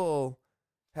people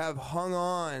have hung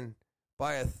on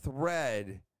by a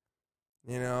thread,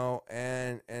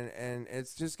 and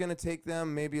it's just going to take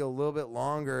them maybe a little bit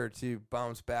longer to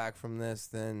bounce back from this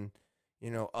than,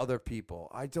 other people.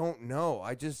 I don't know.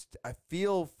 I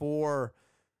feel for,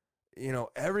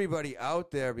 everybody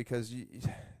out there, because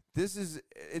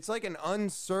it's like an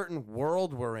uncertain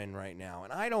world we're in right now.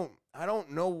 And I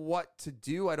don't know what to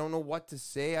do. I don't know what to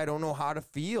say. I don't know how to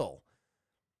feel.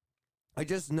 I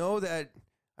just know that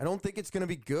I don't think it's going to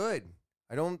be good.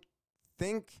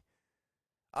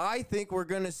 I think we're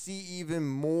going to see even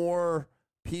more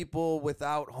people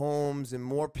without homes and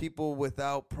more people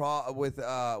without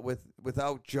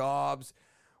jobs.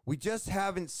 We just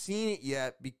haven't seen it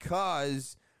yet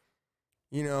because,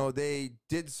 they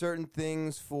did certain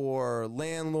things for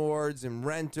landlords and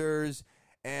renters,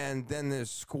 and then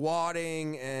there's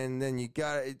squatting, and then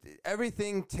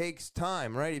everything takes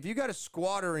time, right? If you got a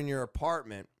squatter in your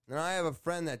apartment, and I have a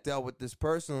friend that dealt with this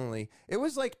personally, it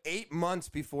was like 8 months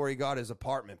before he got his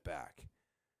apartment back.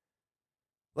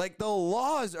 Like, the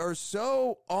laws are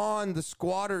so on the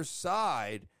squatter's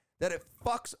side that it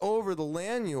fucks over the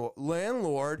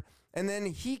landlord, and then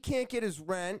he can't get his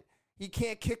rent, he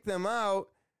can't kick them out,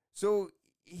 so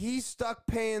he's stuck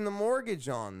paying the mortgage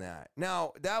on that.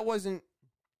 Now, that wasn't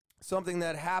something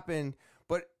that happened,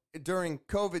 but during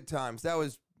COVID times, that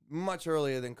was much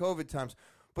earlier than COVID times.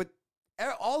 But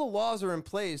all the laws are in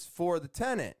place for the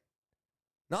tenant,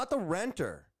 not the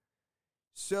renter.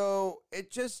 So it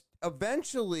just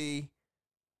eventually,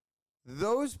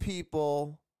 those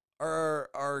people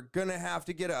are going to have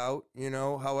to get out,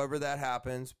 however that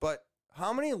happens. But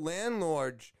how many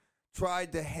landlords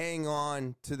tried to hang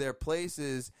on to their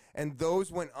places and those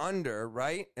went under,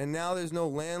 right? And now there's no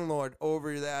landlord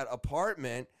over that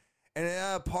apartment, and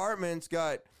that apartment's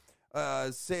got,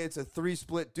 say it's a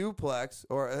 3-split duplex,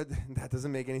 or that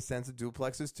doesn't make any sense. A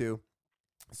duplex is 2.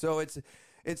 So it's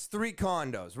 3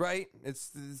 condos, right?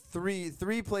 It's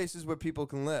three places where people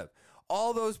can live.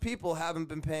 All those people haven't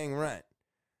been paying rent.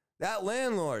 That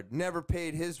landlord never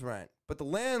paid his rent, but the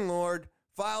landlord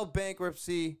filed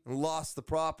bankruptcy and lost the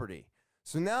property.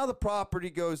 So now the property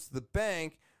goes to the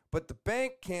bank, but the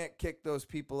bank can't kick those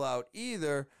people out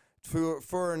either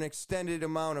for an extended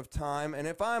amount of time. And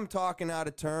if I'm talking out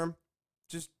of term,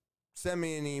 just send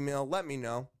me an email. Let me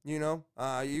know.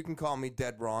 You can call me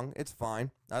dead wrong. It's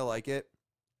fine. I like it.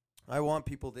 I want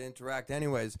people to interact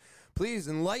anyways. Please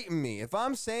enlighten me. If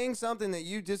I'm saying something that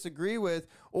you disagree with,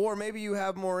 or maybe you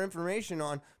have more information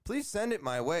on, please send it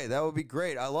my way. That would be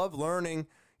great. I love learning,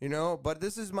 but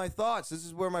this is my thoughts. This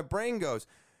is where my brain goes.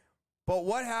 But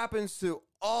what happens to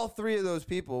all three of those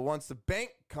people once the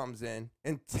bank comes in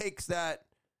and takes that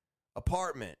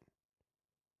apartment?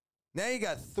 Now you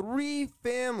got 3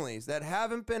 families that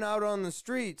haven't been out on the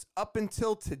streets up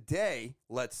until today,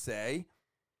 let's say.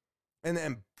 And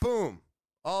then, boom,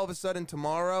 all of a sudden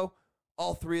tomorrow,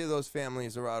 all 3 of those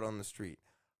families are out on the street.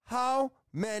 How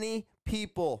many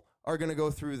people are going to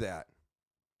go through that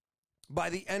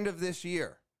by the end of this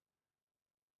year?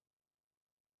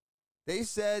 They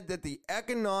said that the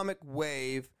economic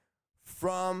wave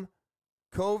from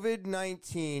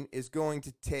COVID-19 is going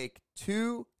to take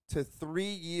 2 to 3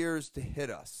 years to hit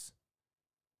us.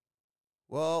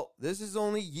 Well, this is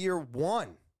only year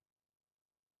 1.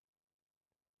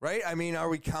 Right? I mean, are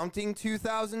we counting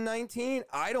 2019?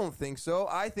 I don't think so.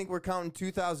 I think we're counting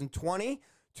 2020,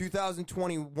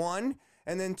 2021,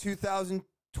 and then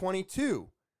 2022.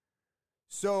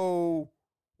 So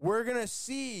we're going to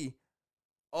see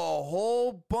a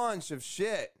whole bunch of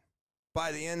shit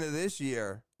by the end of this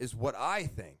year is what I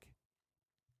think.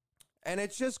 And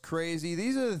it's just crazy.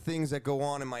 These are the things that go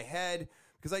on in my head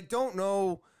because I don't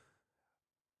know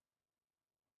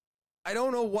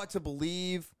what to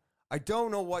believe. I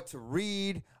don't know what to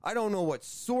read. I don't know what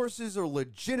sources are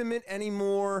legitimate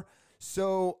anymore.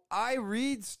 So I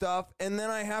read stuff and then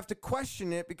I have to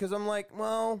question it because I'm like,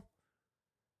 well,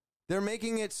 they're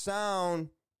making it sound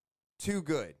too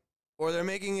good or they're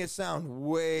making it sound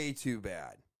way too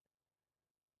bad.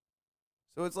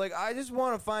 So it's like, I just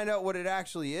want to find out what it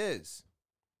actually is.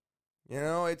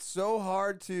 It's so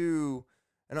hard to,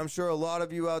 and I'm sure a lot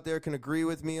of you out there can agree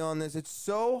with me on this. It's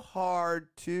so hard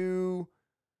to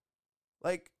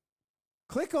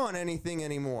click on anything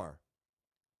anymore.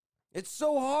 It's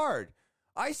so hard.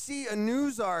 I see a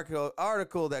news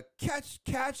article that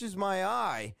catches my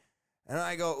eye, and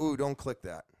I go, ooh, don't click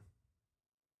that.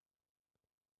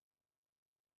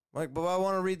 But I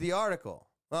want to read the article.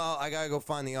 Well, I got to go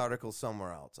find the article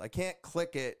somewhere else. I can't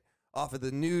click it off of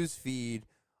the news feed,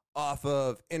 off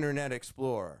of Internet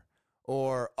Explorer,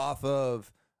 or off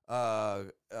of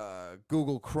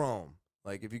Google Chrome.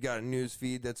 Like if you got a news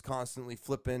feed that's constantly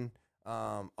flipping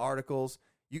articles,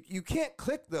 you can't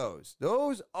click those.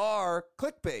 Those are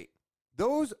clickbait.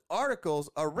 Those articles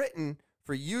are written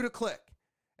for you to click.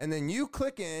 And then you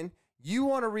click in, you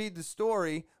want to read the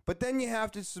story, but then you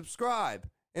have to subscribe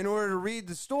in order to read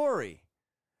the story.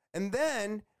 And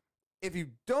then if you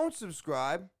don't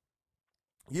subscribe,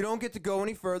 you don't get to go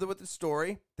any further with the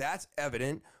story. That's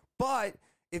evident. But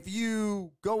if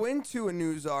you go into a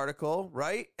news article,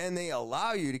 right, and they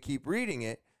allow you to keep reading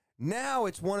it, now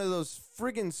it's one of those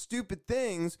friggin' stupid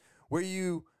things where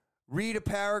you read a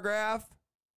paragraph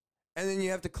and then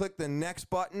you have to click the next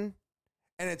button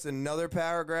and it's another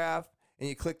paragraph and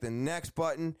you click the next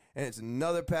button and it's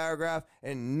another paragraph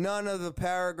and none of the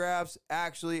paragraphs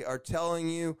actually are telling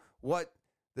you what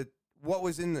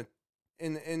was in the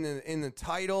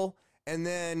title, and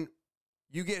then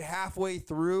you get halfway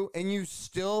through and you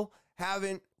still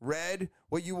haven't read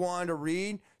what you wanted to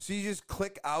read, so you just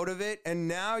click out of it, and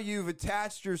now you've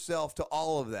attached yourself to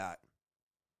all of that.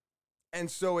 And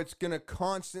so it's going to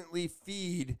constantly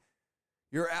feed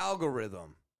your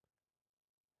algorithm.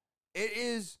 It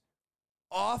is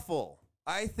awful.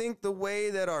 I think the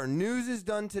way that our news is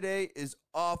done today is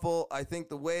awful. I think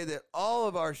the way that all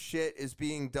of our shit is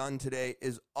being done today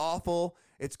is awful.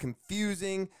 It's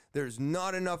confusing. There's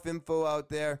not enough info out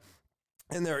there.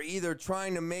 And they're either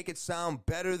trying to make it sound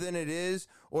better than it is,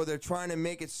 or they're trying to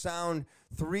make it sound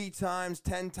 3 times,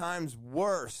 10 times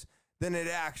worse than it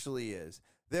actually is.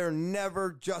 They're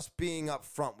never just being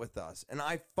upfront with us. And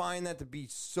I find that to be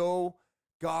so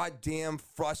goddamn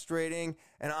frustrating,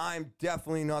 and I'm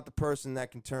definitely not the person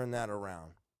that can turn that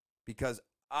around, because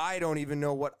I don't even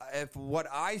know if what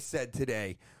I said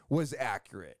today was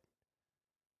accurate.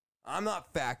 I'm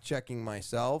not fact checking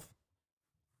myself,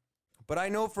 but I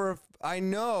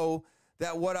know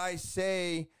that what I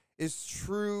say is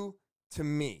true to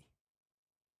me.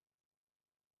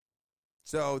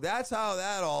 So that's how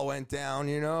that all went down,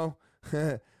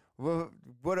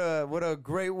 What a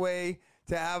great way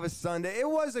to have a Sunday. It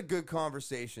was a good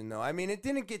conversation, though. I mean, it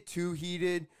didn't get too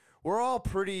heated. We're all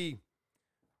pretty,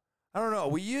 I don't know.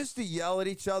 We used to yell at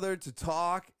each other to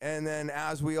talk, and then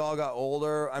as we all got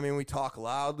older, I mean, we talk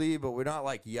loudly, but we're not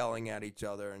like yelling at each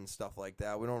other and stuff like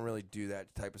that. We don't really do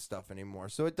that type of stuff anymore.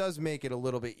 So it does make it a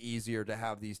little bit easier to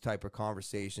have these type of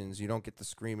conversations. You don't get the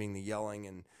screaming, the yelling,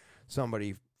 and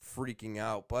somebody freaking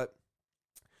out. But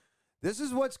this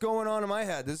is what's going on in my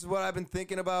head. This is what I've been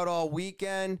thinking about all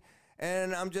weekend,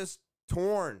 and I'm just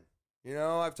torn. You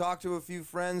know, I've talked to a few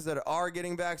friends that are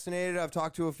getting vaccinated. I've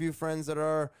talked to a few friends that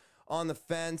are on the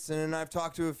fence, and I've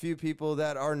talked to a few people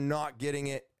that are not getting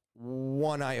it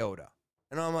one iota.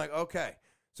 And I'm like, okay,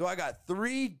 so I got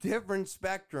 3 different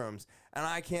spectrums, and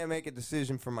I can't make a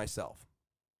decision for myself.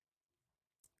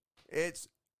 It's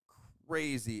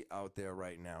crazy out there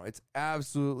right now. It's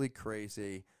absolutely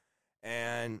crazy.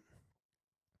 And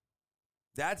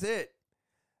that's it.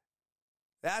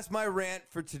 That's my rant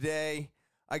for today.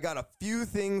 I got a few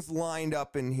things lined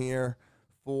up in here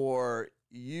for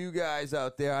you guys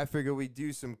out there. I figure we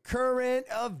do some current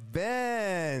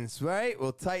events, right?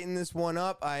 We'll tighten this one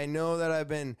up. I know that I've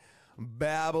been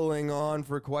babbling on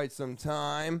for quite some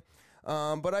time,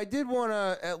 but I did want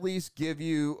to at least give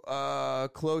you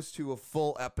close to a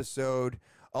full episode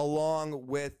along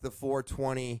with the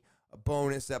 420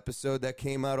 bonus episode that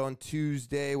came out on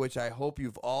Tuesday, which I hope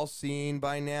you've all seen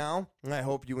by now. And I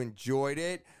hope you enjoyed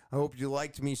it. I hope you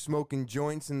liked me smoking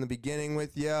joints in the beginning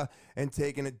with you and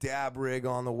taking a dab rig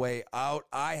on the way out.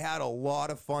 I had a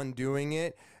lot of fun doing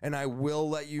it, and I will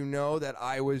let you know that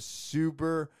I was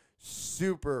super,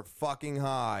 super fucking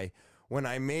high when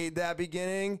I made that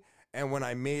beginning and when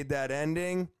I made that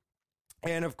ending.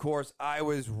 And, of course, I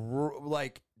was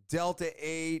like Delta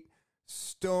 8,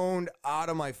 stoned out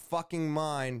of my fucking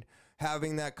mind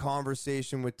having that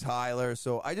conversation with Tyler.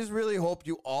 So I just really hope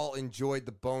you all enjoyed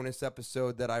the bonus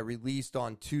episode that I released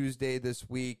on Tuesday this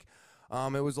week.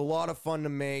 It was a lot of fun to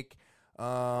make.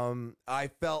 I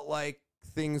felt like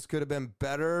things could have been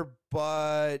better,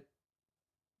 but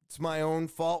it's my own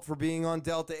fault for being on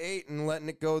Delta 8 and letting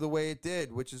it go the way it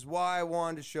did, which is why I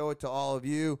wanted to show it to all of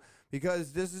you,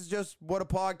 because this is just what a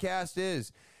podcast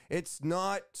is. It's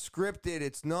not scripted.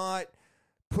 It's not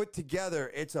put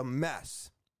together. It's a mess.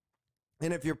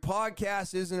 And if your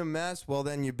podcast isn't a mess, well,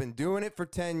 then you've been doing it for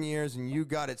 10 years and you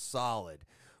got it solid.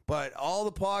 But all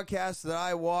the podcasts that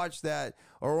I watch that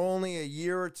are only a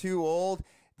year or 2 old,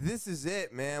 this is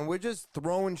it, man. We're just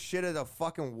throwing shit at a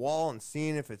fucking wall and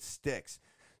seeing if it sticks.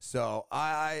 So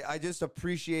I just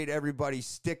appreciate everybody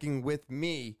sticking with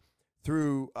me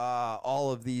through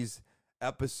all of these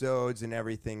episodes and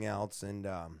everything else. And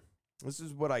this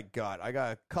is what I got. I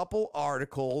got a couple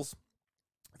articles.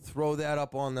 Throw that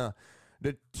up on the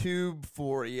tube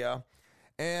for you.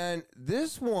 And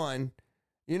this one,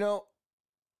 you know,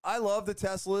 I love the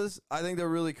Teslas. I think they're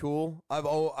really cool. I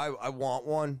want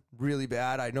one really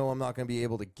bad. I know I'm not going to be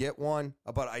able to get one,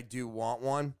 but I do want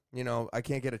one. You know, I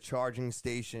can't get a charging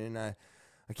station. I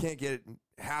can't get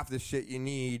half the shit you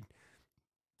need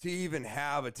to even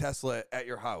have a Tesla at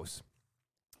your house.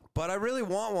 But I really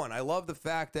want one. I love the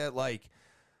fact that, like,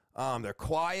 they're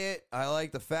quiet. I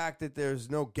like the fact that there's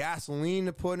no gasoline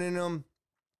to put in them.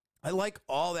 I like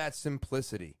all that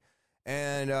simplicity.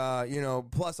 And, you know,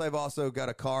 plus I've also got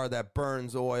a car that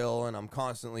burns oil, and I'm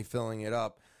constantly filling it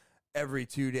up every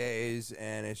 2 days,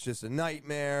 and it's just a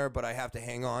nightmare, but I have to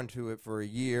hang on to it for a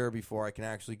year before I can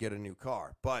actually get a new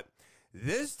car. But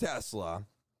this Tesla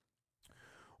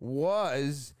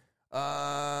was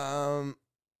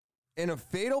in a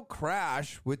fatal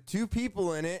crash with 2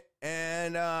 people in it,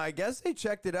 and I guess they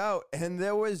checked it out, and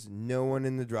there was no one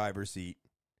in the driver's seat,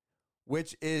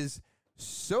 which is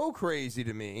so crazy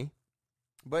to me.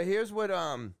 But here's what,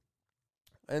 and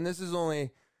this is only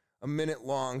a minute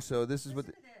long, so this is what...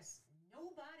 Listen to this.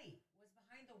 Nobody was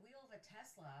behind the wheel of a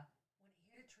Tesla when it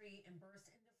hit a tree and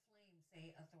burst into flames,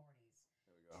 say authorities.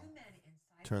 There we go. 2 men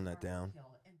inside Turn the that car down. were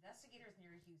killed. Investigators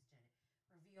near Houston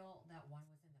reveal that one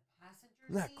was in the passenger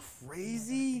Isn't that seat,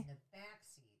 crazy? in the back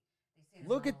seat. They say the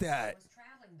Look at model that. was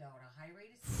traveling though at a high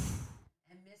rate of speed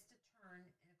and missed a turn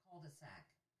in a cul-de-sac.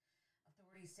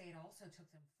 Authorities say it also took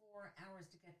them 4 hours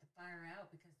to get the fire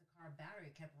out because the car battery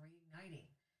kept reigniting.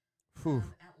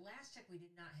 At last check, we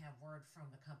did not have word from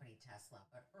the company Tesla,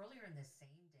 but earlier in this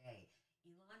same day,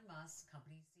 Elon Musk,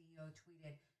 company CEO,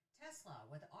 tweeted, Tesla,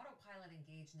 with autopilot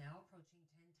engaged, now approaching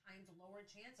 10 times lower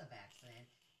chance of accident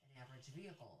than average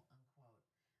vehicle, unquote.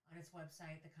 On its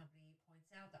website, the company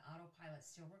points out that autopilot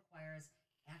still requires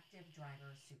active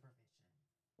driver supervision.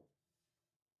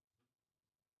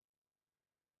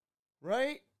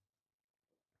 Right?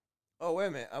 Oh, wait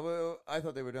a minute. I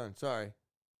thought they were done. Sorry.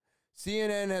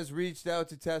 CNN has reached out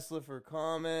to Tesla for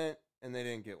comment, and they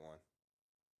didn't get one.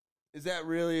 Is that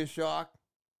really a shock?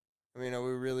 I mean, are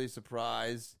we really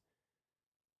surprised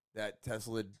that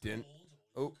Tesla didn't?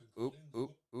 Oh,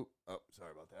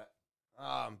 sorry about that.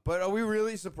 But are we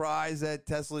really surprised that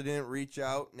Tesla didn't reach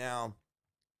out? Now,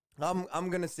 I'm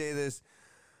going to say this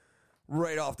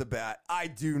right off the bat. I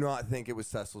do not think it was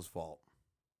Tesla's fault.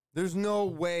 There's no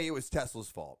way it was Tesla's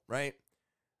fault, right?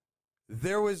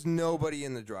 There was nobody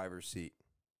in the driver's seat.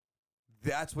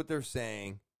 That's what they're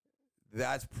saying.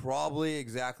 That's probably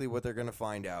exactly what they're going to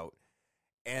find out.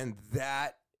 And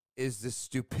that is the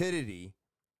stupidity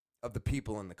of the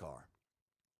people in the car.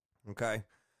 Okay?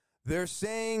 They're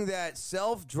saying that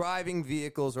self-driving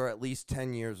vehicles are at least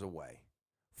 10 years away.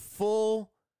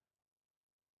 Full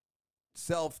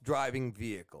self-driving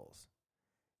vehicles.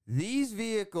 These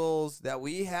vehicles that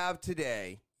we have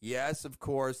today, yes, of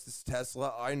course, this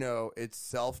Tesla, I know, it's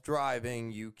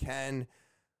self-driving. You can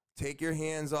take your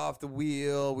hands off the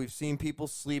wheel. We've seen people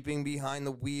sleeping behind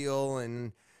the wheel,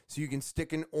 and so you can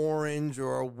stick an orange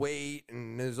or a weight,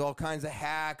 and there's all kinds of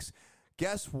hacks.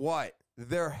 Guess what?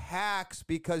 They're hacks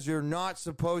because you're not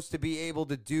supposed to be able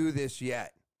to do this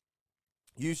yet.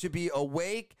 You should be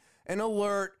awake and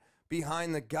alert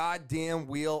behind the goddamn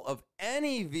wheel of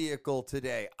any vehicle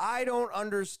today. I don't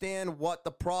understand what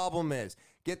the problem is.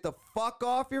 Get the fuck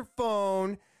off your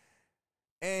phone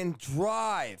and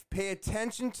drive. Pay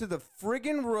attention to the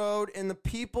friggin' road and the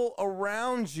people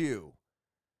around you.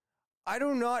 I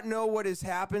do not know what has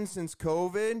happened since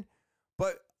COVID,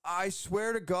 but I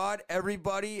swear to God,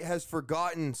 everybody has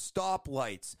forgotten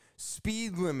stoplights,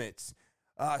 speed limits,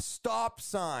 stop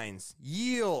signs,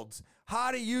 yields,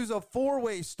 how to use a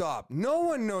four-way stop. No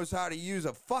one knows how to use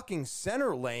a fucking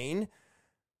center lane.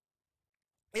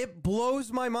 It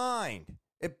blows my mind.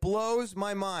 It blows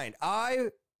my mind.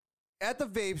 At the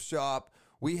vape shop,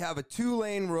 we have a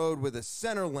 2-lane road with a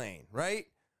center lane, right?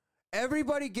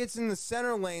 Everybody gets in the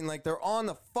center lane like they're on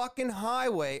the fucking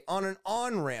highway on an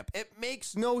on-ramp. It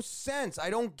makes no sense. I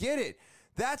don't get it.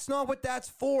 That's not what that's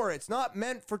for. It's not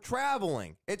meant for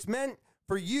traveling. It's meant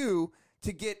for you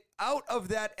to get out of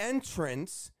that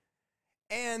entrance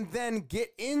and then get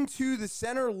into the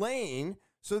center lane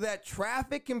so that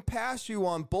traffic can pass you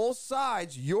on both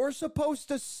sides. You're supposed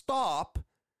to stop,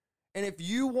 and if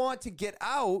you want to get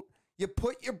out, you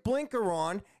put your blinker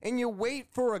on and you wait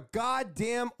for a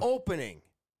goddamn opening.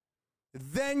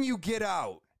 Then you get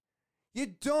out. You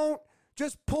don't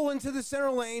just pull into the center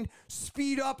lane,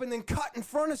 speed up, and then cut in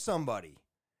front of somebody.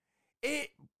 It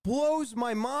blows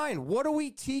my mind. What are we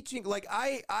teaching? Like,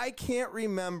 I can't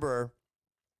remember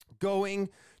going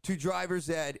to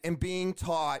driver's ed and being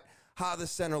taught how the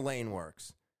center lane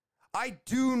works. I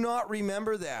do not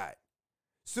remember that.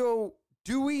 So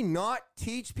do we not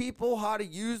teach people how to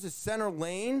use the center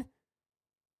lane?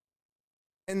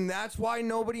 And that's why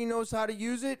nobody knows how to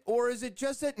use it? Or is it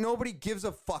just that nobody gives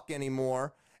a fuck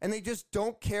anymore and they just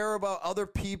don't care about other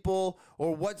people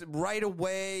or what's right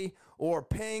away or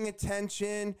paying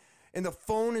attention? And the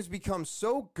phone has become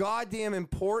so goddamn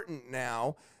important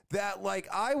now that, like,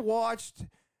 I watched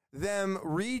them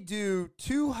redo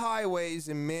 2 highways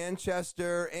in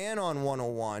Manchester and on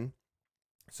 101.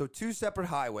 So 2 separate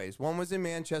highways. One was in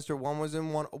Manchester. One was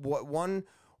in one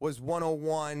was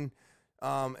 101,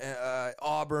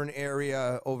 Auburn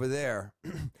area over there.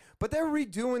 But they're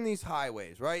redoing these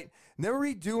highways, right? And they're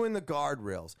redoing the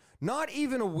guardrails. Not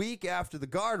even a week after the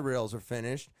guardrails are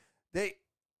finished,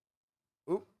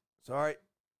 sorry,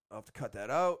 I'll have to cut that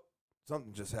out.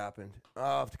 Something just happened.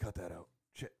 I'll have to cut that out.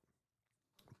 Shit.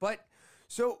 But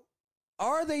so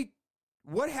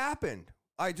what happened?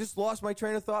 I just lost my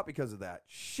train of thought because of that.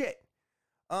 Shit.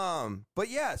 But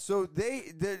yeah, so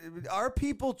are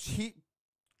people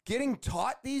getting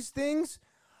taught these things?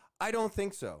 I don't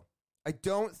think so. I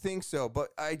don't think so. But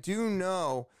I do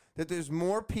know that there's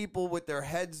more people with their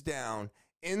heads down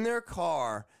in their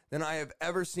car than I have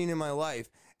ever seen in my life.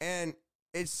 And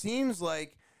it seems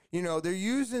like, they're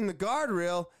using the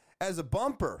guardrail as a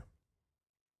bumper.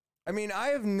 I mean, I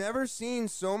have never seen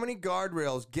so many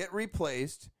guardrails get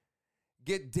replaced,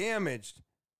 get damaged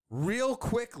real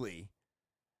quickly,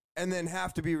 and then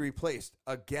have to be replaced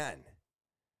again.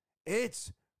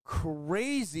 It's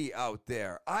crazy out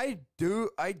there. I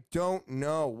don't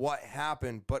know what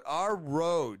happened, but our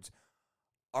roads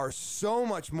are so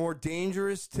much more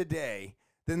dangerous today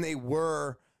than they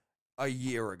were a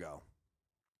year ago.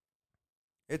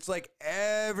 It's like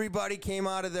everybody came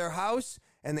out of their house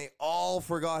and they all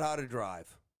forgot how to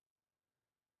drive.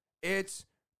 It's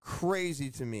crazy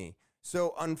to me.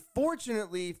 So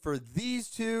unfortunately for these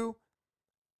two,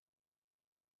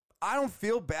 I don't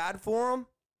feel bad for them.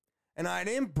 And I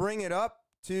didn't bring it up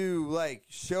to like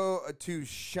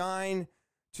shine,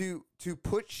 to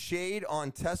put shade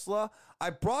on Tesla. I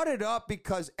brought it up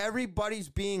because everybody's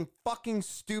being fucking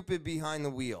stupid behind the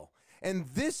wheel. And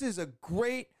this is a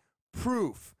great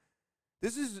proof.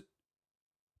 This is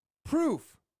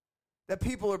proof that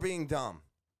people are being dumb.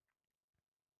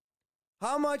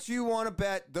 How much you want to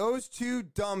bet those two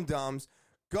dum-dums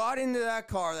got into that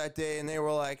car that day and they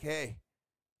were like, hey,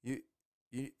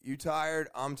 you tired?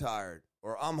 I'm tired.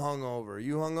 Or I'm hungover.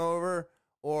 You hungover?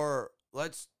 Or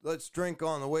let's drink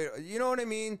on the way. You know what I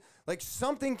mean? Like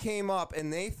something came up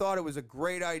and they thought it was a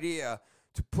great idea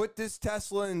to put this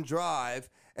Tesla in drive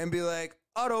and be like,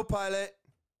 autopilot.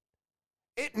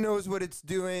 It knows what it's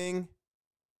doing.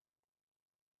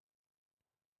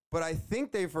 But I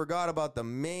think they forgot about the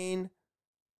main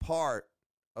part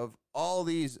of all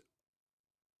these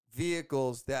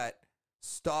vehicles that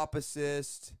stop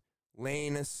assist,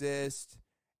 lane assist,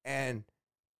 and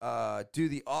do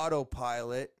the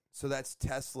autopilot. So that's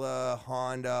Tesla,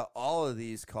 Honda, all of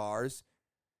these cars.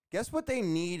 Guess what they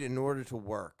need in order to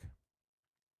work?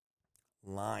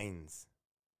 Lines.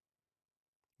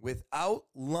 Without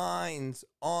lines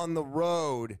on the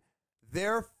road,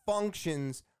 their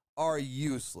functions are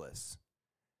useless.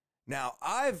 Now,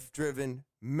 I've driven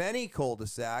many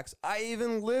cul-de-sacs. I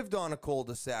even lived on a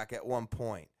cul-de-sac at one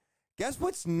point. Guess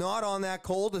what's not on that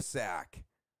cul-de-sac?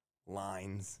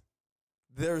 Lines.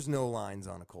 There's no lines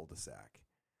on a cul-de-sac.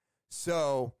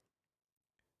 So,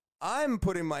 I'm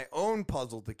putting my own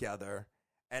puzzle together,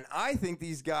 and I think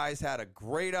these guys had a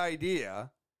great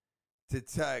idea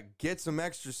to get some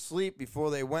extra sleep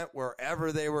before they went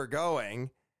wherever they were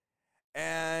going,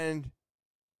 and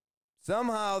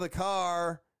somehow the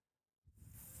car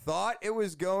thought it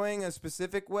was going a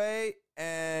specific way,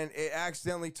 and it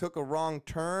accidentally took a wrong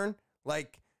turn,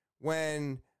 like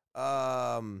when,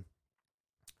 what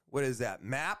is that,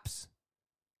 Maps?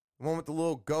 The one with the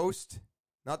little ghost?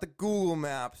 Not the Google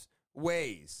Maps,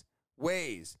 Waze.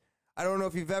 I don't know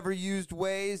if you've ever used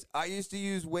Waze. I used to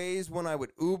use Waze when I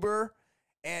would Uber,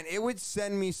 and it would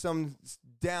send me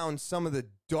down some of the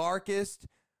darkest,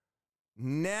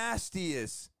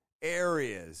 nastiest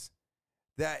areas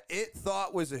that it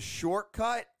thought was a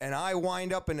shortcut, and I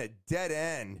wind up in a dead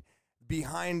end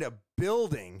behind a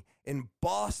building in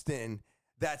Boston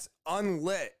that's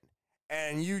unlit,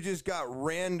 and you just got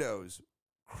randos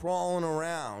crawling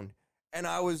around, and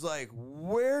I was like,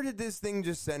 where did this thing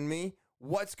just send me?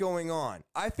 What's going on?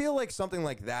 I feel like something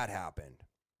like that happened.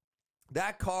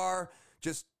 That car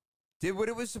just did what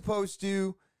it was supposed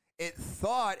to. It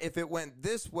thought if it went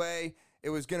this way, it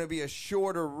was going to be a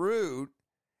shorter route,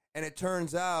 and it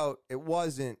turns out it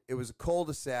wasn't. It was a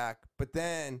cul-de-sac, but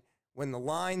then when the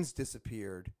lines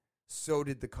disappeared, so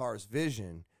did the car's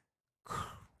vision,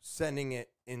 sending it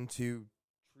into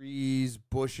trees,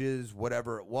 bushes,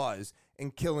 whatever it was,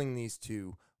 and killing these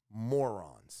two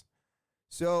morons.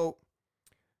 So,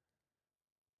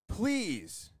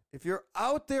 please, if you're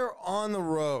out there on the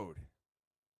road,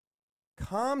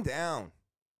 calm down,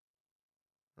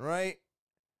 right?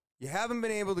 You haven't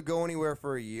been able to go anywhere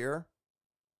for a year.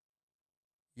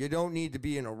 You don't need to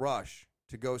be in a rush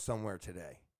to go somewhere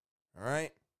today, all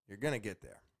right? You're going to get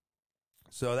there.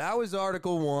 So that was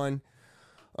Article 1.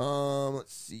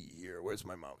 Let's see here. Where's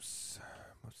my mouse?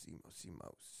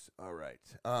 Mouse. All right.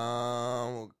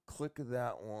 We'll click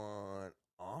that one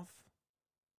off.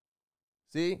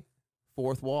 See?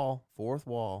 Fourth wall.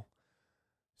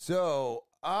 So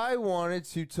I wanted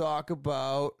to talk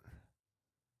about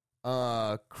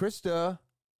Krista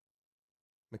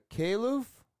Micallef.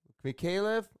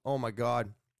 Oh my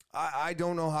God. I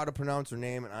don't know how to pronounce her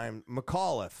name, and I'm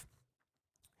McAuliffe.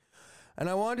 And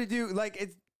I wanted to do,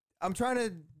 I'm trying to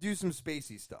do some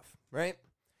spacey stuff, right?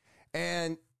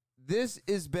 And this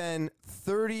has been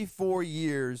 34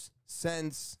 years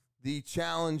since the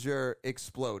Challenger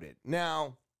exploded.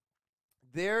 Now,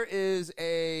 there is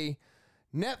a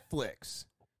Netflix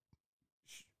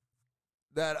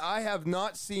that I have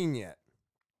not seen yet.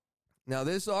 Now,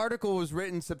 this article was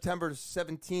written September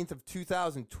 17th of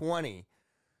 2020.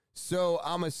 So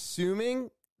I'm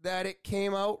assuming that it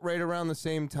came out right around the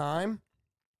same time.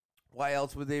 Why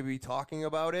else would they be talking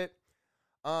about it?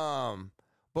 But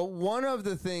one of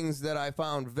the things that I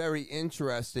found very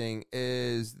interesting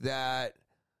is that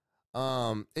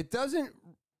it doesn't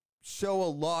show a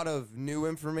lot of new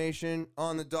information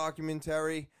on the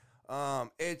documentary.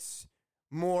 It's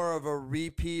more of a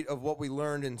repeat of what we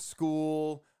learned in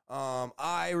school.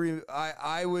 I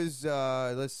was,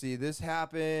 let's see, this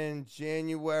happened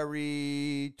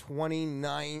January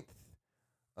 29th,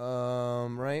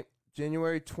 right?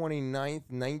 January 29th,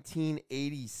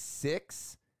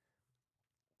 1986.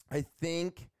 I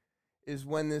think, is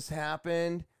when this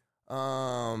happened.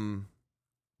 And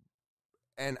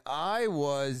I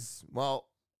was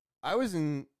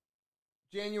in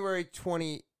January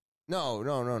 20.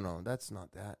 No. That's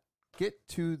not that.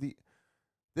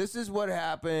 This is what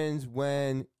happens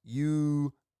when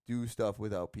you do stuff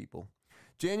without people.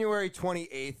 January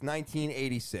 28th,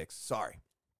 1986. Sorry.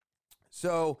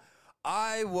 So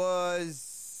I was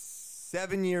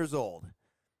 7 years old.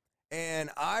 And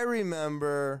I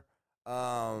remember,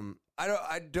 I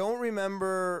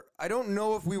don't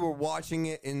know if we were watching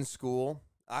it in school.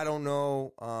 I don't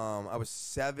know. I was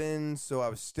 7, so I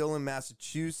was still in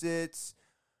Massachusetts.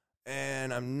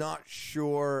 And I'm not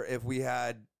sure if we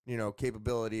had,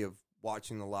 capability of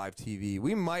watching the live TV.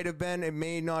 We might have been. It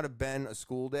may not have been a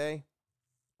school day.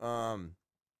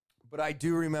 But I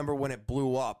do remember when it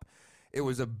blew up. It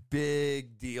was a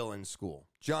big deal in school.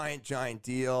 Giant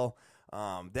deal.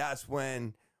 That's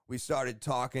when we started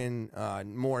talking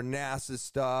more NASA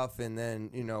stuff, and then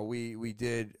we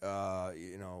did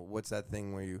what's that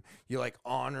thing where you like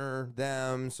honor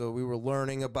them? So we were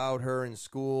learning about her in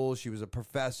school. She was a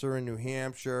professor in New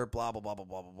Hampshire. Blah blah blah blah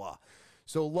blah blah blah.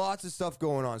 So lots of stuff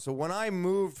going on. So when I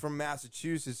moved from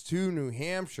Massachusetts to New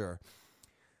Hampshire,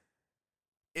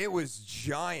 it was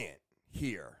giant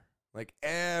here. Like,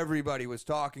 everybody was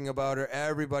talking about her.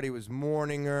 Everybody was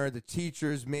mourning her. The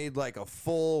teachers made like a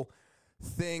full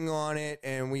thing on it,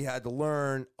 and we had to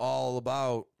learn all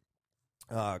about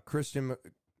Krista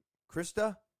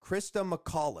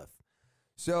McAuliffe.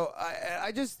 So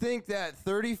I just think that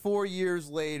 34 years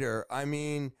later, I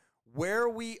mean, where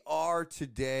we are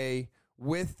today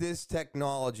with this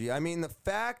technology, I mean, the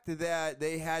fact that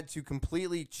they had to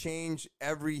completely change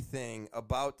everything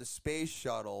about the space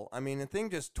shuttle, I mean, the thing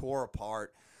just tore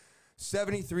apart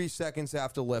 73 seconds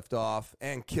after liftoff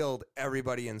and killed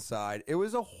everybody inside. It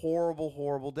was a horrible,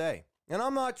 horrible day. And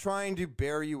I'm not trying to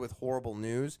bear you with horrible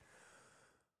news,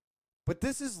 but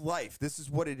this is life. This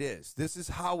is what it is. This is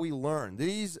how we learn.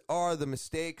 These are the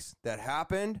mistakes that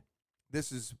happened.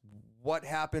 This is what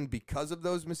happened because of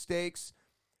those mistakes.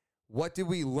 What did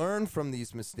we learn from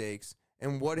these mistakes,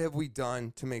 and what have we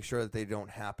done to make sure that they don't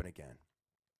happen again?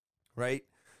 Right?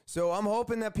 So I'm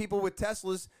hoping that people with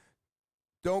Teslas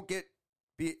don't get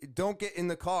in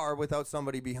the car without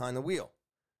somebody behind the wheel.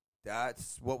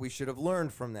 That's what we should have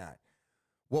learned from that.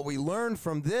 What we learned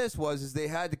from this is they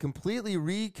had to completely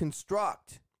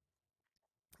reconstruct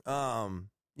the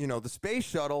space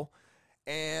shuttle,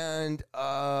 and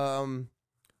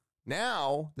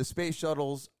now the space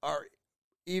shuttles are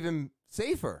even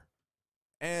safer,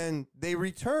 and they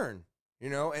return,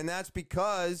 and that's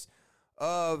because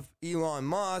of Elon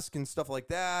Musk and stuff like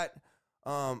that.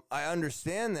 I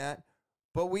understand that,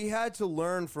 but we had to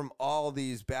learn from all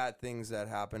these bad things that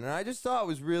happened. And I just thought it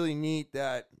was really neat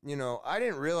that, I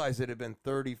didn't realize it had been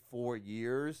 34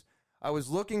 years. I was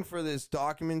looking for this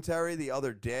documentary the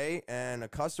other day, and a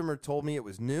customer told me it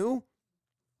was new.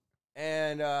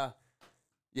 And,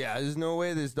 there's no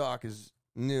way this doc is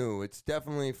new. It's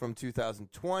definitely from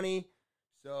 2020.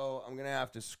 So I'm going to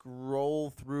have to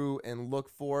scroll through and look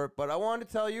for it. But I wanted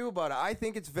to tell you about it. I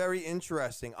think it's very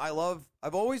interesting.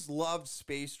 I've always loved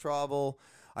space travel.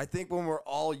 I think when we're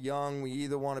all young, we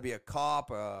either want to be a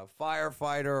cop, a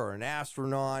firefighter, or an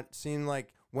astronaut. It seemed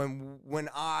like when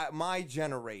my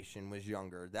generation was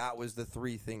younger, that was the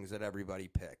three things that everybody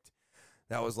picked.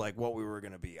 That was like what we were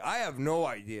going to be. I have no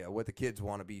idea what the kids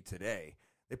want to be today.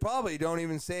 They probably don't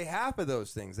even say half of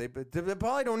those things. They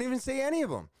probably don't even say any of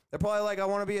them. They're probably like, I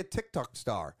want to be a TikTok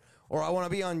star, or I want to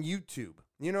be on YouTube.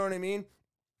 You know what I mean?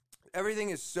 Everything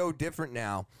is so different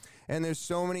now, and there's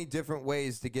so many different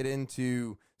ways to get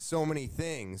into so many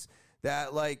things that,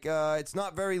 it's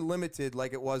not very limited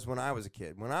like it was when I was a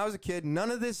kid. When I was a kid,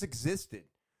 none of this existed.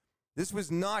 This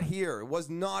was not here. It was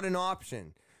not an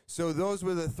option. So those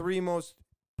were the three most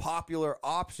popular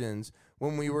options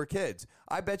when we were kids.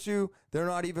 I bet you they're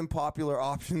not even popular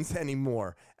options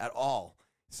anymore at all.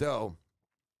 So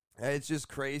it's just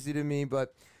crazy to me.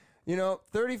 But,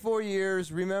 34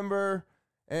 years, remember,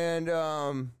 and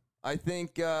I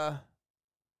think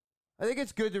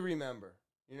it's good to remember,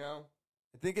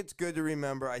 I think it's good to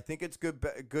remember. I think it's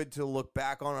good to look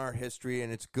back on our history,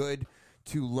 and it's good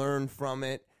to learn from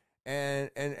it. And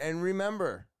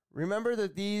remember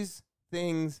that these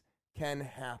things can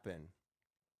happen.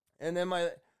 And then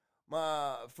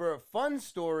for a fun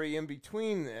story in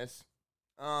between this,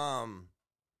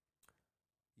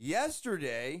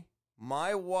 yesterday,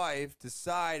 my wife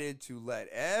decided to let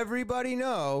everybody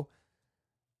know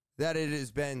that it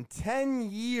has been 10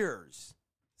 years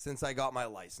since I got my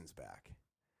license back.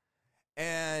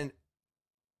 And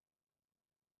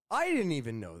I didn't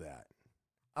even know that.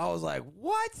 I was like,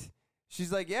 what?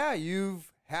 She's like, yeah,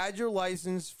 you've had your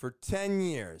license for 10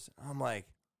 years. I'm like,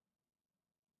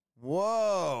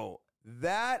 whoa.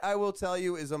 That, I will tell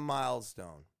you, is a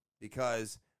milestone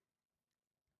because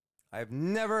I've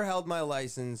never held my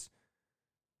license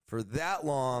for that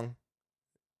long.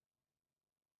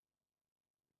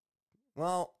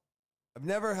 Well, I've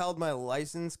never held my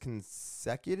license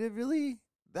consecutively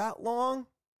that long.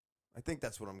 I think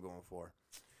that's what I'm going for.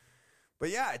 But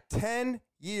yeah, 10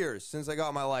 years since I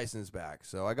got my license back.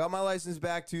 So I got my license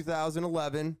back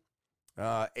 2011,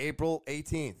 April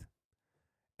 18th.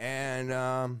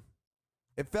 And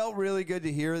it felt really good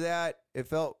to hear that. It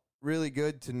felt really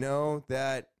good to know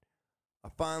that I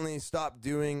finally stopped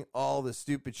doing all the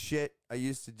stupid shit I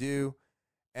used to do.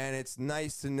 And it's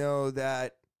nice to know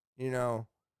that, you know,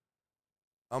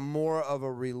 I'm more of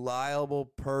a reliable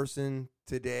person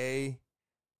today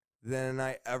than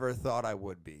I ever thought I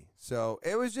would be. So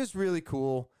it was just really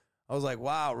cool. I was like,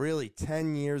 wow, really?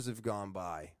 10 years have gone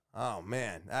by. Oh,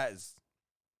 man, that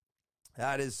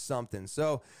is something.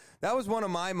 So that was one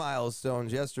of my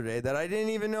milestones yesterday that I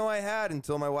didn't even know I had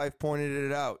until my wife pointed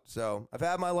it out. So I've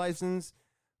had my license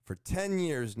for 10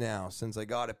 years now since I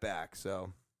got it back.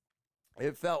 So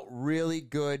it felt really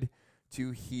good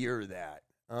to hear that.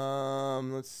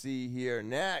 Let's see here.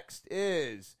 Next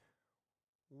is,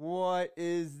 what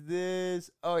is this?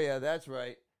 Oh, yeah, that's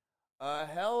right. A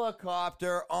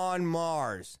helicopter on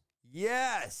Mars.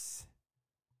 Yes.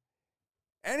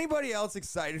 Anybody else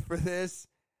excited for this?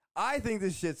 I think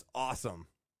this shit's awesome.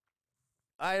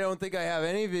 I don't think I have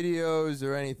any videos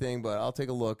or anything, but I'll take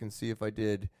a look and see if I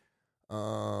did.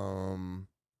 Nope.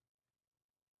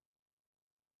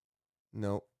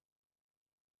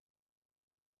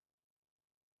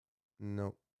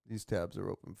 Nope. These tabs are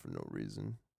open for no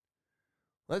reason.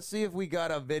 Let's see if we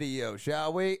got a video,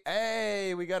 shall we?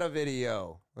 Hey, we got a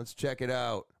video. Let's check it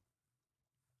out.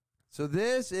 So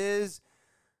this is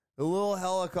the little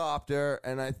helicopter,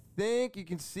 and I think you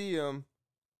can see him.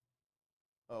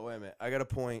 Oh, wait a minute. I got to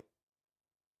point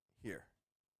here.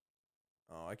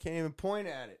 Oh, I can't even point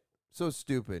at it. So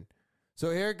stupid.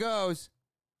 So here it goes.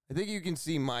 I think you can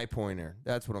see my pointer.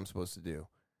 That's what I'm supposed to do.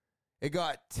 It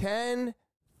got 10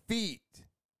 feet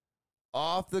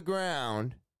off the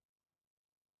ground.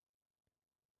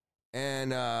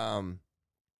 And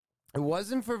it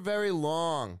wasn't for very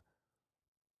long.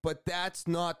 But that's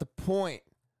not the point.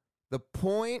 The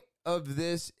point of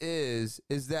this is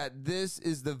that this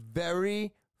is the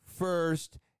very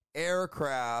first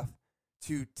aircraft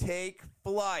to take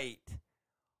flight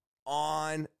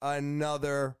on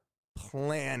another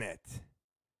planet.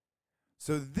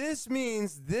 So this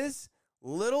means this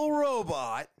little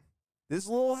robot, this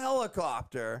little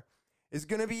helicopter, is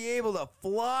going to be able to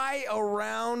fly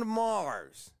around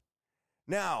Mars.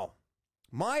 Now,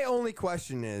 my only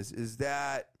question is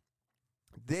that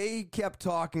they kept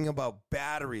talking about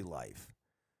battery life.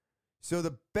 So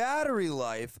the battery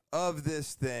life of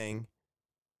this thing,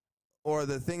 or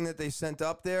the thing that they sent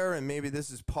up there, and maybe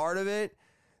this is part of it,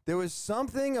 there was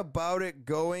something about it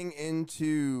going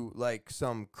into like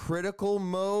some critical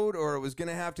mode, or it was going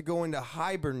to have to go into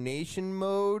hibernation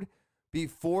mode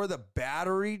before the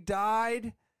battery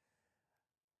died.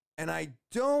 And I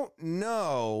don't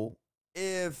know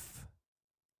if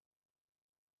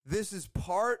this is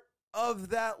part of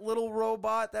that little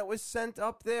robot that was sent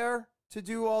up there to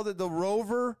do all the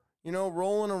rover, you know,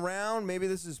 rolling around. Maybe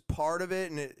this is part of it,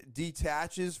 and it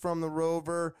detaches from the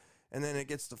rover, and then it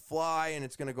gets to fly, and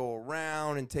it's going to go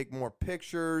around and take more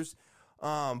pictures.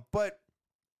 But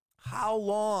how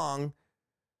long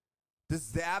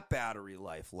does that battery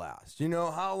life last? You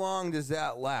know, how long does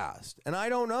that last? And I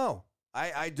don't know.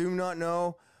 I do not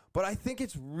know. But I think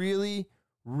it's really,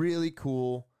 really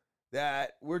cool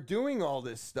that we're doing all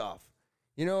this stuff.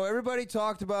 You know, everybody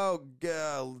talked about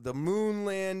the moon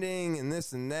landing and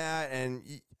this and that.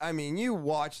 And, I mean, you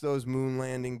watch those moon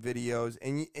landing videos,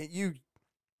 and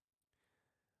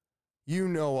you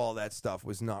know all that stuff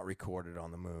was not recorded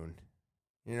on the moon.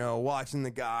 You know, watching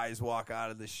the guys walk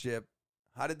out of the ship.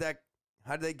 How did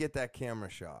they get that camera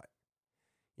shot?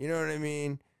 You know what I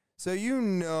mean? So you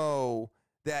know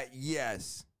that,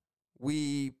 yes,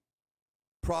 we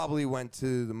probably went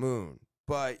to the moon.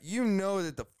 But you know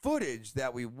that the footage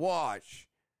that we watch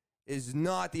is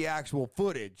not the actual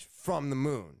footage from the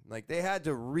moon. Like, they had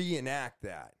to reenact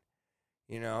that,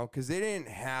 you know, because they didn't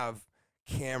have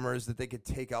cameras that they could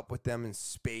take up with them in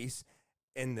space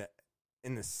in the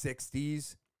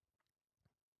 60s.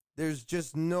 There's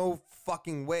just no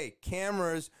fucking way.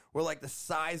 Cameras were like the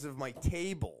size of my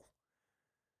table.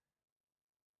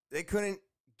 They couldn't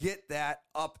get that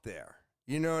up there.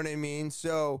 You know what I mean?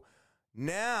 So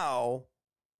now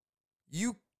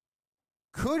You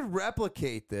could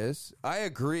replicate this. I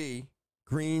agree.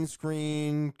 Green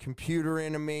screen, computer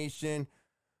animation,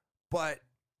 but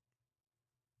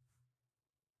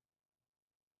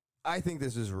I think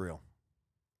this is real,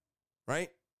 right?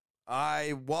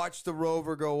 I watched the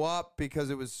rover go up because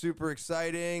it was super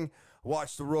exciting.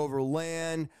 Watched the rover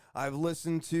land. I've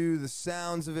listened to the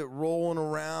sounds of it rolling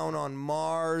around on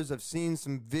Mars. I've seen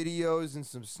some videos and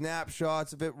some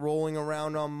snapshots of it rolling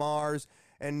around on Mars.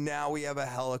 And now we have a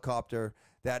helicopter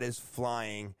that is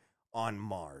flying on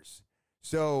Mars.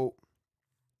 So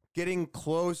getting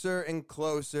closer and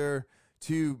closer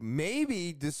to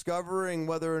maybe discovering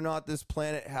whether or not this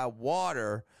planet had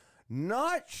water.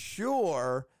 Not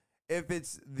sure if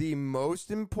it's the most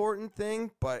important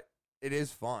thing, but it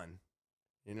is fun,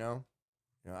 you know?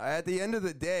 At the end of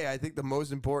the day, I think the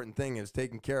most important thing is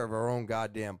taking care of our own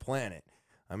goddamn planet.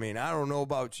 I mean, I don't know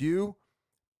about you,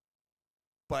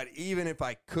 but even if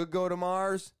I could go to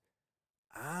Mars,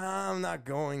 I'm not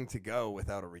going to go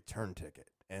without a return ticket.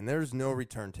 And there's no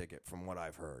return ticket from what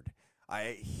I've heard.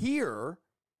 I hear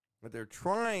that they're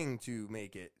trying to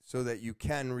make it so that you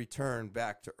can return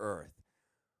back to Earth.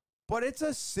 But it's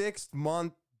a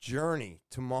 6-month journey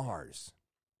to Mars.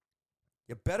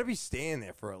 You better be staying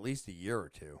there for at least a year or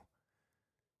two.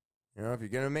 You know, if you're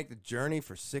going to make the journey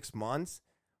for 6 months.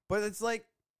 But it's like,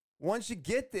 once you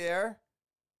get there,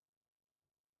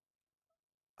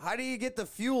 how do you get the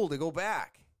fuel to go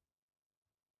back?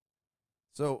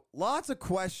 So, lots of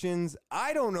questions.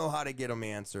 I don't know how to get them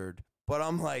answered. But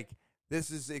I'm like, this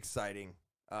is exciting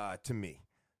to me.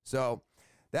 So,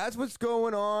 that's what's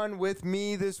going on with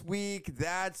me this week.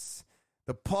 That's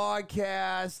the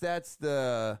podcast. That's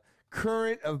the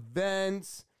current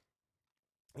events.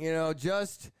 You know,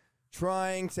 just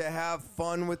trying to have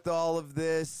fun with all of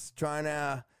this. Trying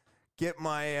to get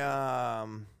my,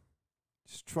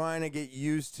 just trying to get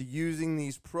used to using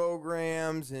these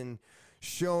programs and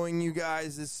showing you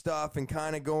guys this stuff and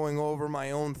kind of going over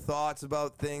my own thoughts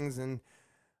about things. And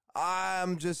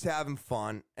I'm just having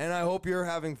fun. And I hope you're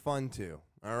having fun too.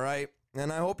 All right.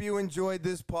 And I hope you enjoyed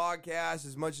this podcast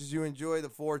as much as you enjoy the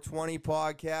 420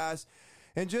 podcast.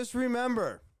 And just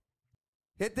remember,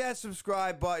 hit that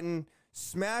subscribe button,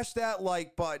 smash that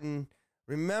like button.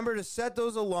 Remember to set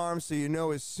those alarms so you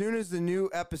know as soon as the new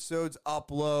episodes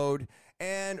upload.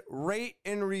 And rate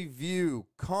and review,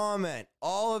 comment.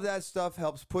 All of that stuff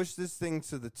helps push this thing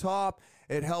to the top.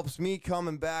 It helps me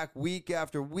coming back week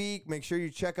after week. Make sure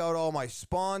you check out all my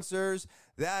sponsors.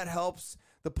 That helps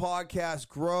the podcast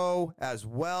grow as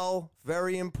well.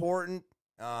 Very important.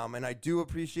 And I do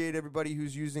appreciate everybody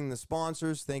who's using the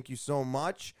sponsors. Thank you so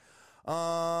much.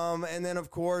 And then, of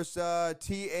course, TALKIN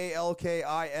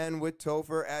with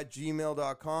Topher at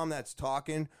gmail.com. That's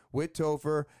talking with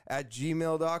Topher at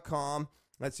gmail.com.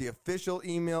 That's the official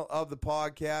email of the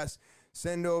podcast.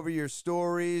 Send over your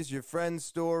stories, your friends'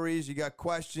 stories. You got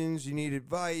questions, you need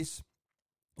advice.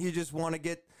 You just want to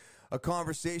get a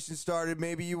conversation started.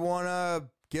 Maybe you want to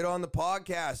get on the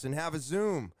podcast and have a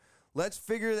Zoom. Let's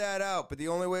figure that out. But the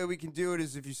only way we can do it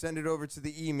is if you send it over to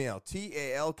the email,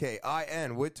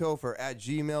 TALKIN with Topher at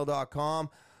gmail.com.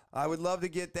 I would love to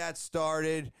get that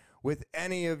started with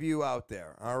any of you out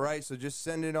there. All right, so just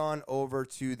send it on over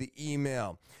to the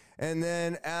email. And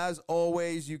then, as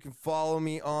always, you can follow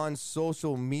me on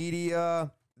social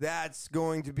media. That's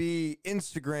going to be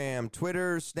Instagram,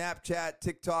 Twitter, Snapchat,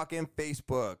 TikTok, and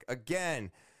Facebook. Again,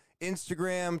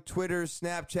 Instagram, Twitter,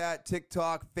 Snapchat,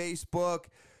 TikTok, Facebook.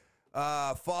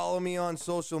 Follow me on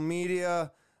social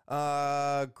media.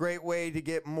 Great way to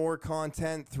get more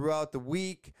content throughout the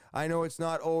week. I know it's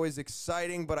not always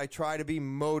exciting, but I try to be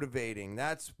motivating.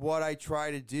 That's what I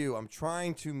try to do. I'm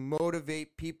trying to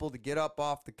motivate people to get up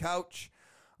off the couch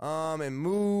and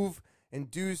move and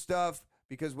do stuff,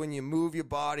 because when you move your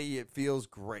body, it feels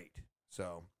great.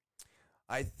 So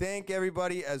I thank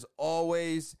everybody as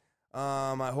always.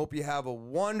 I hope you have a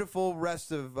wonderful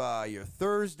rest of your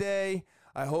Thursday.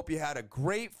 I hope you had a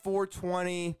great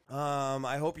 420.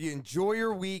 I hope you enjoy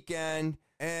your weekend.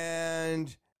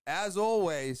 And as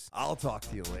always, I'll talk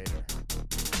to you later.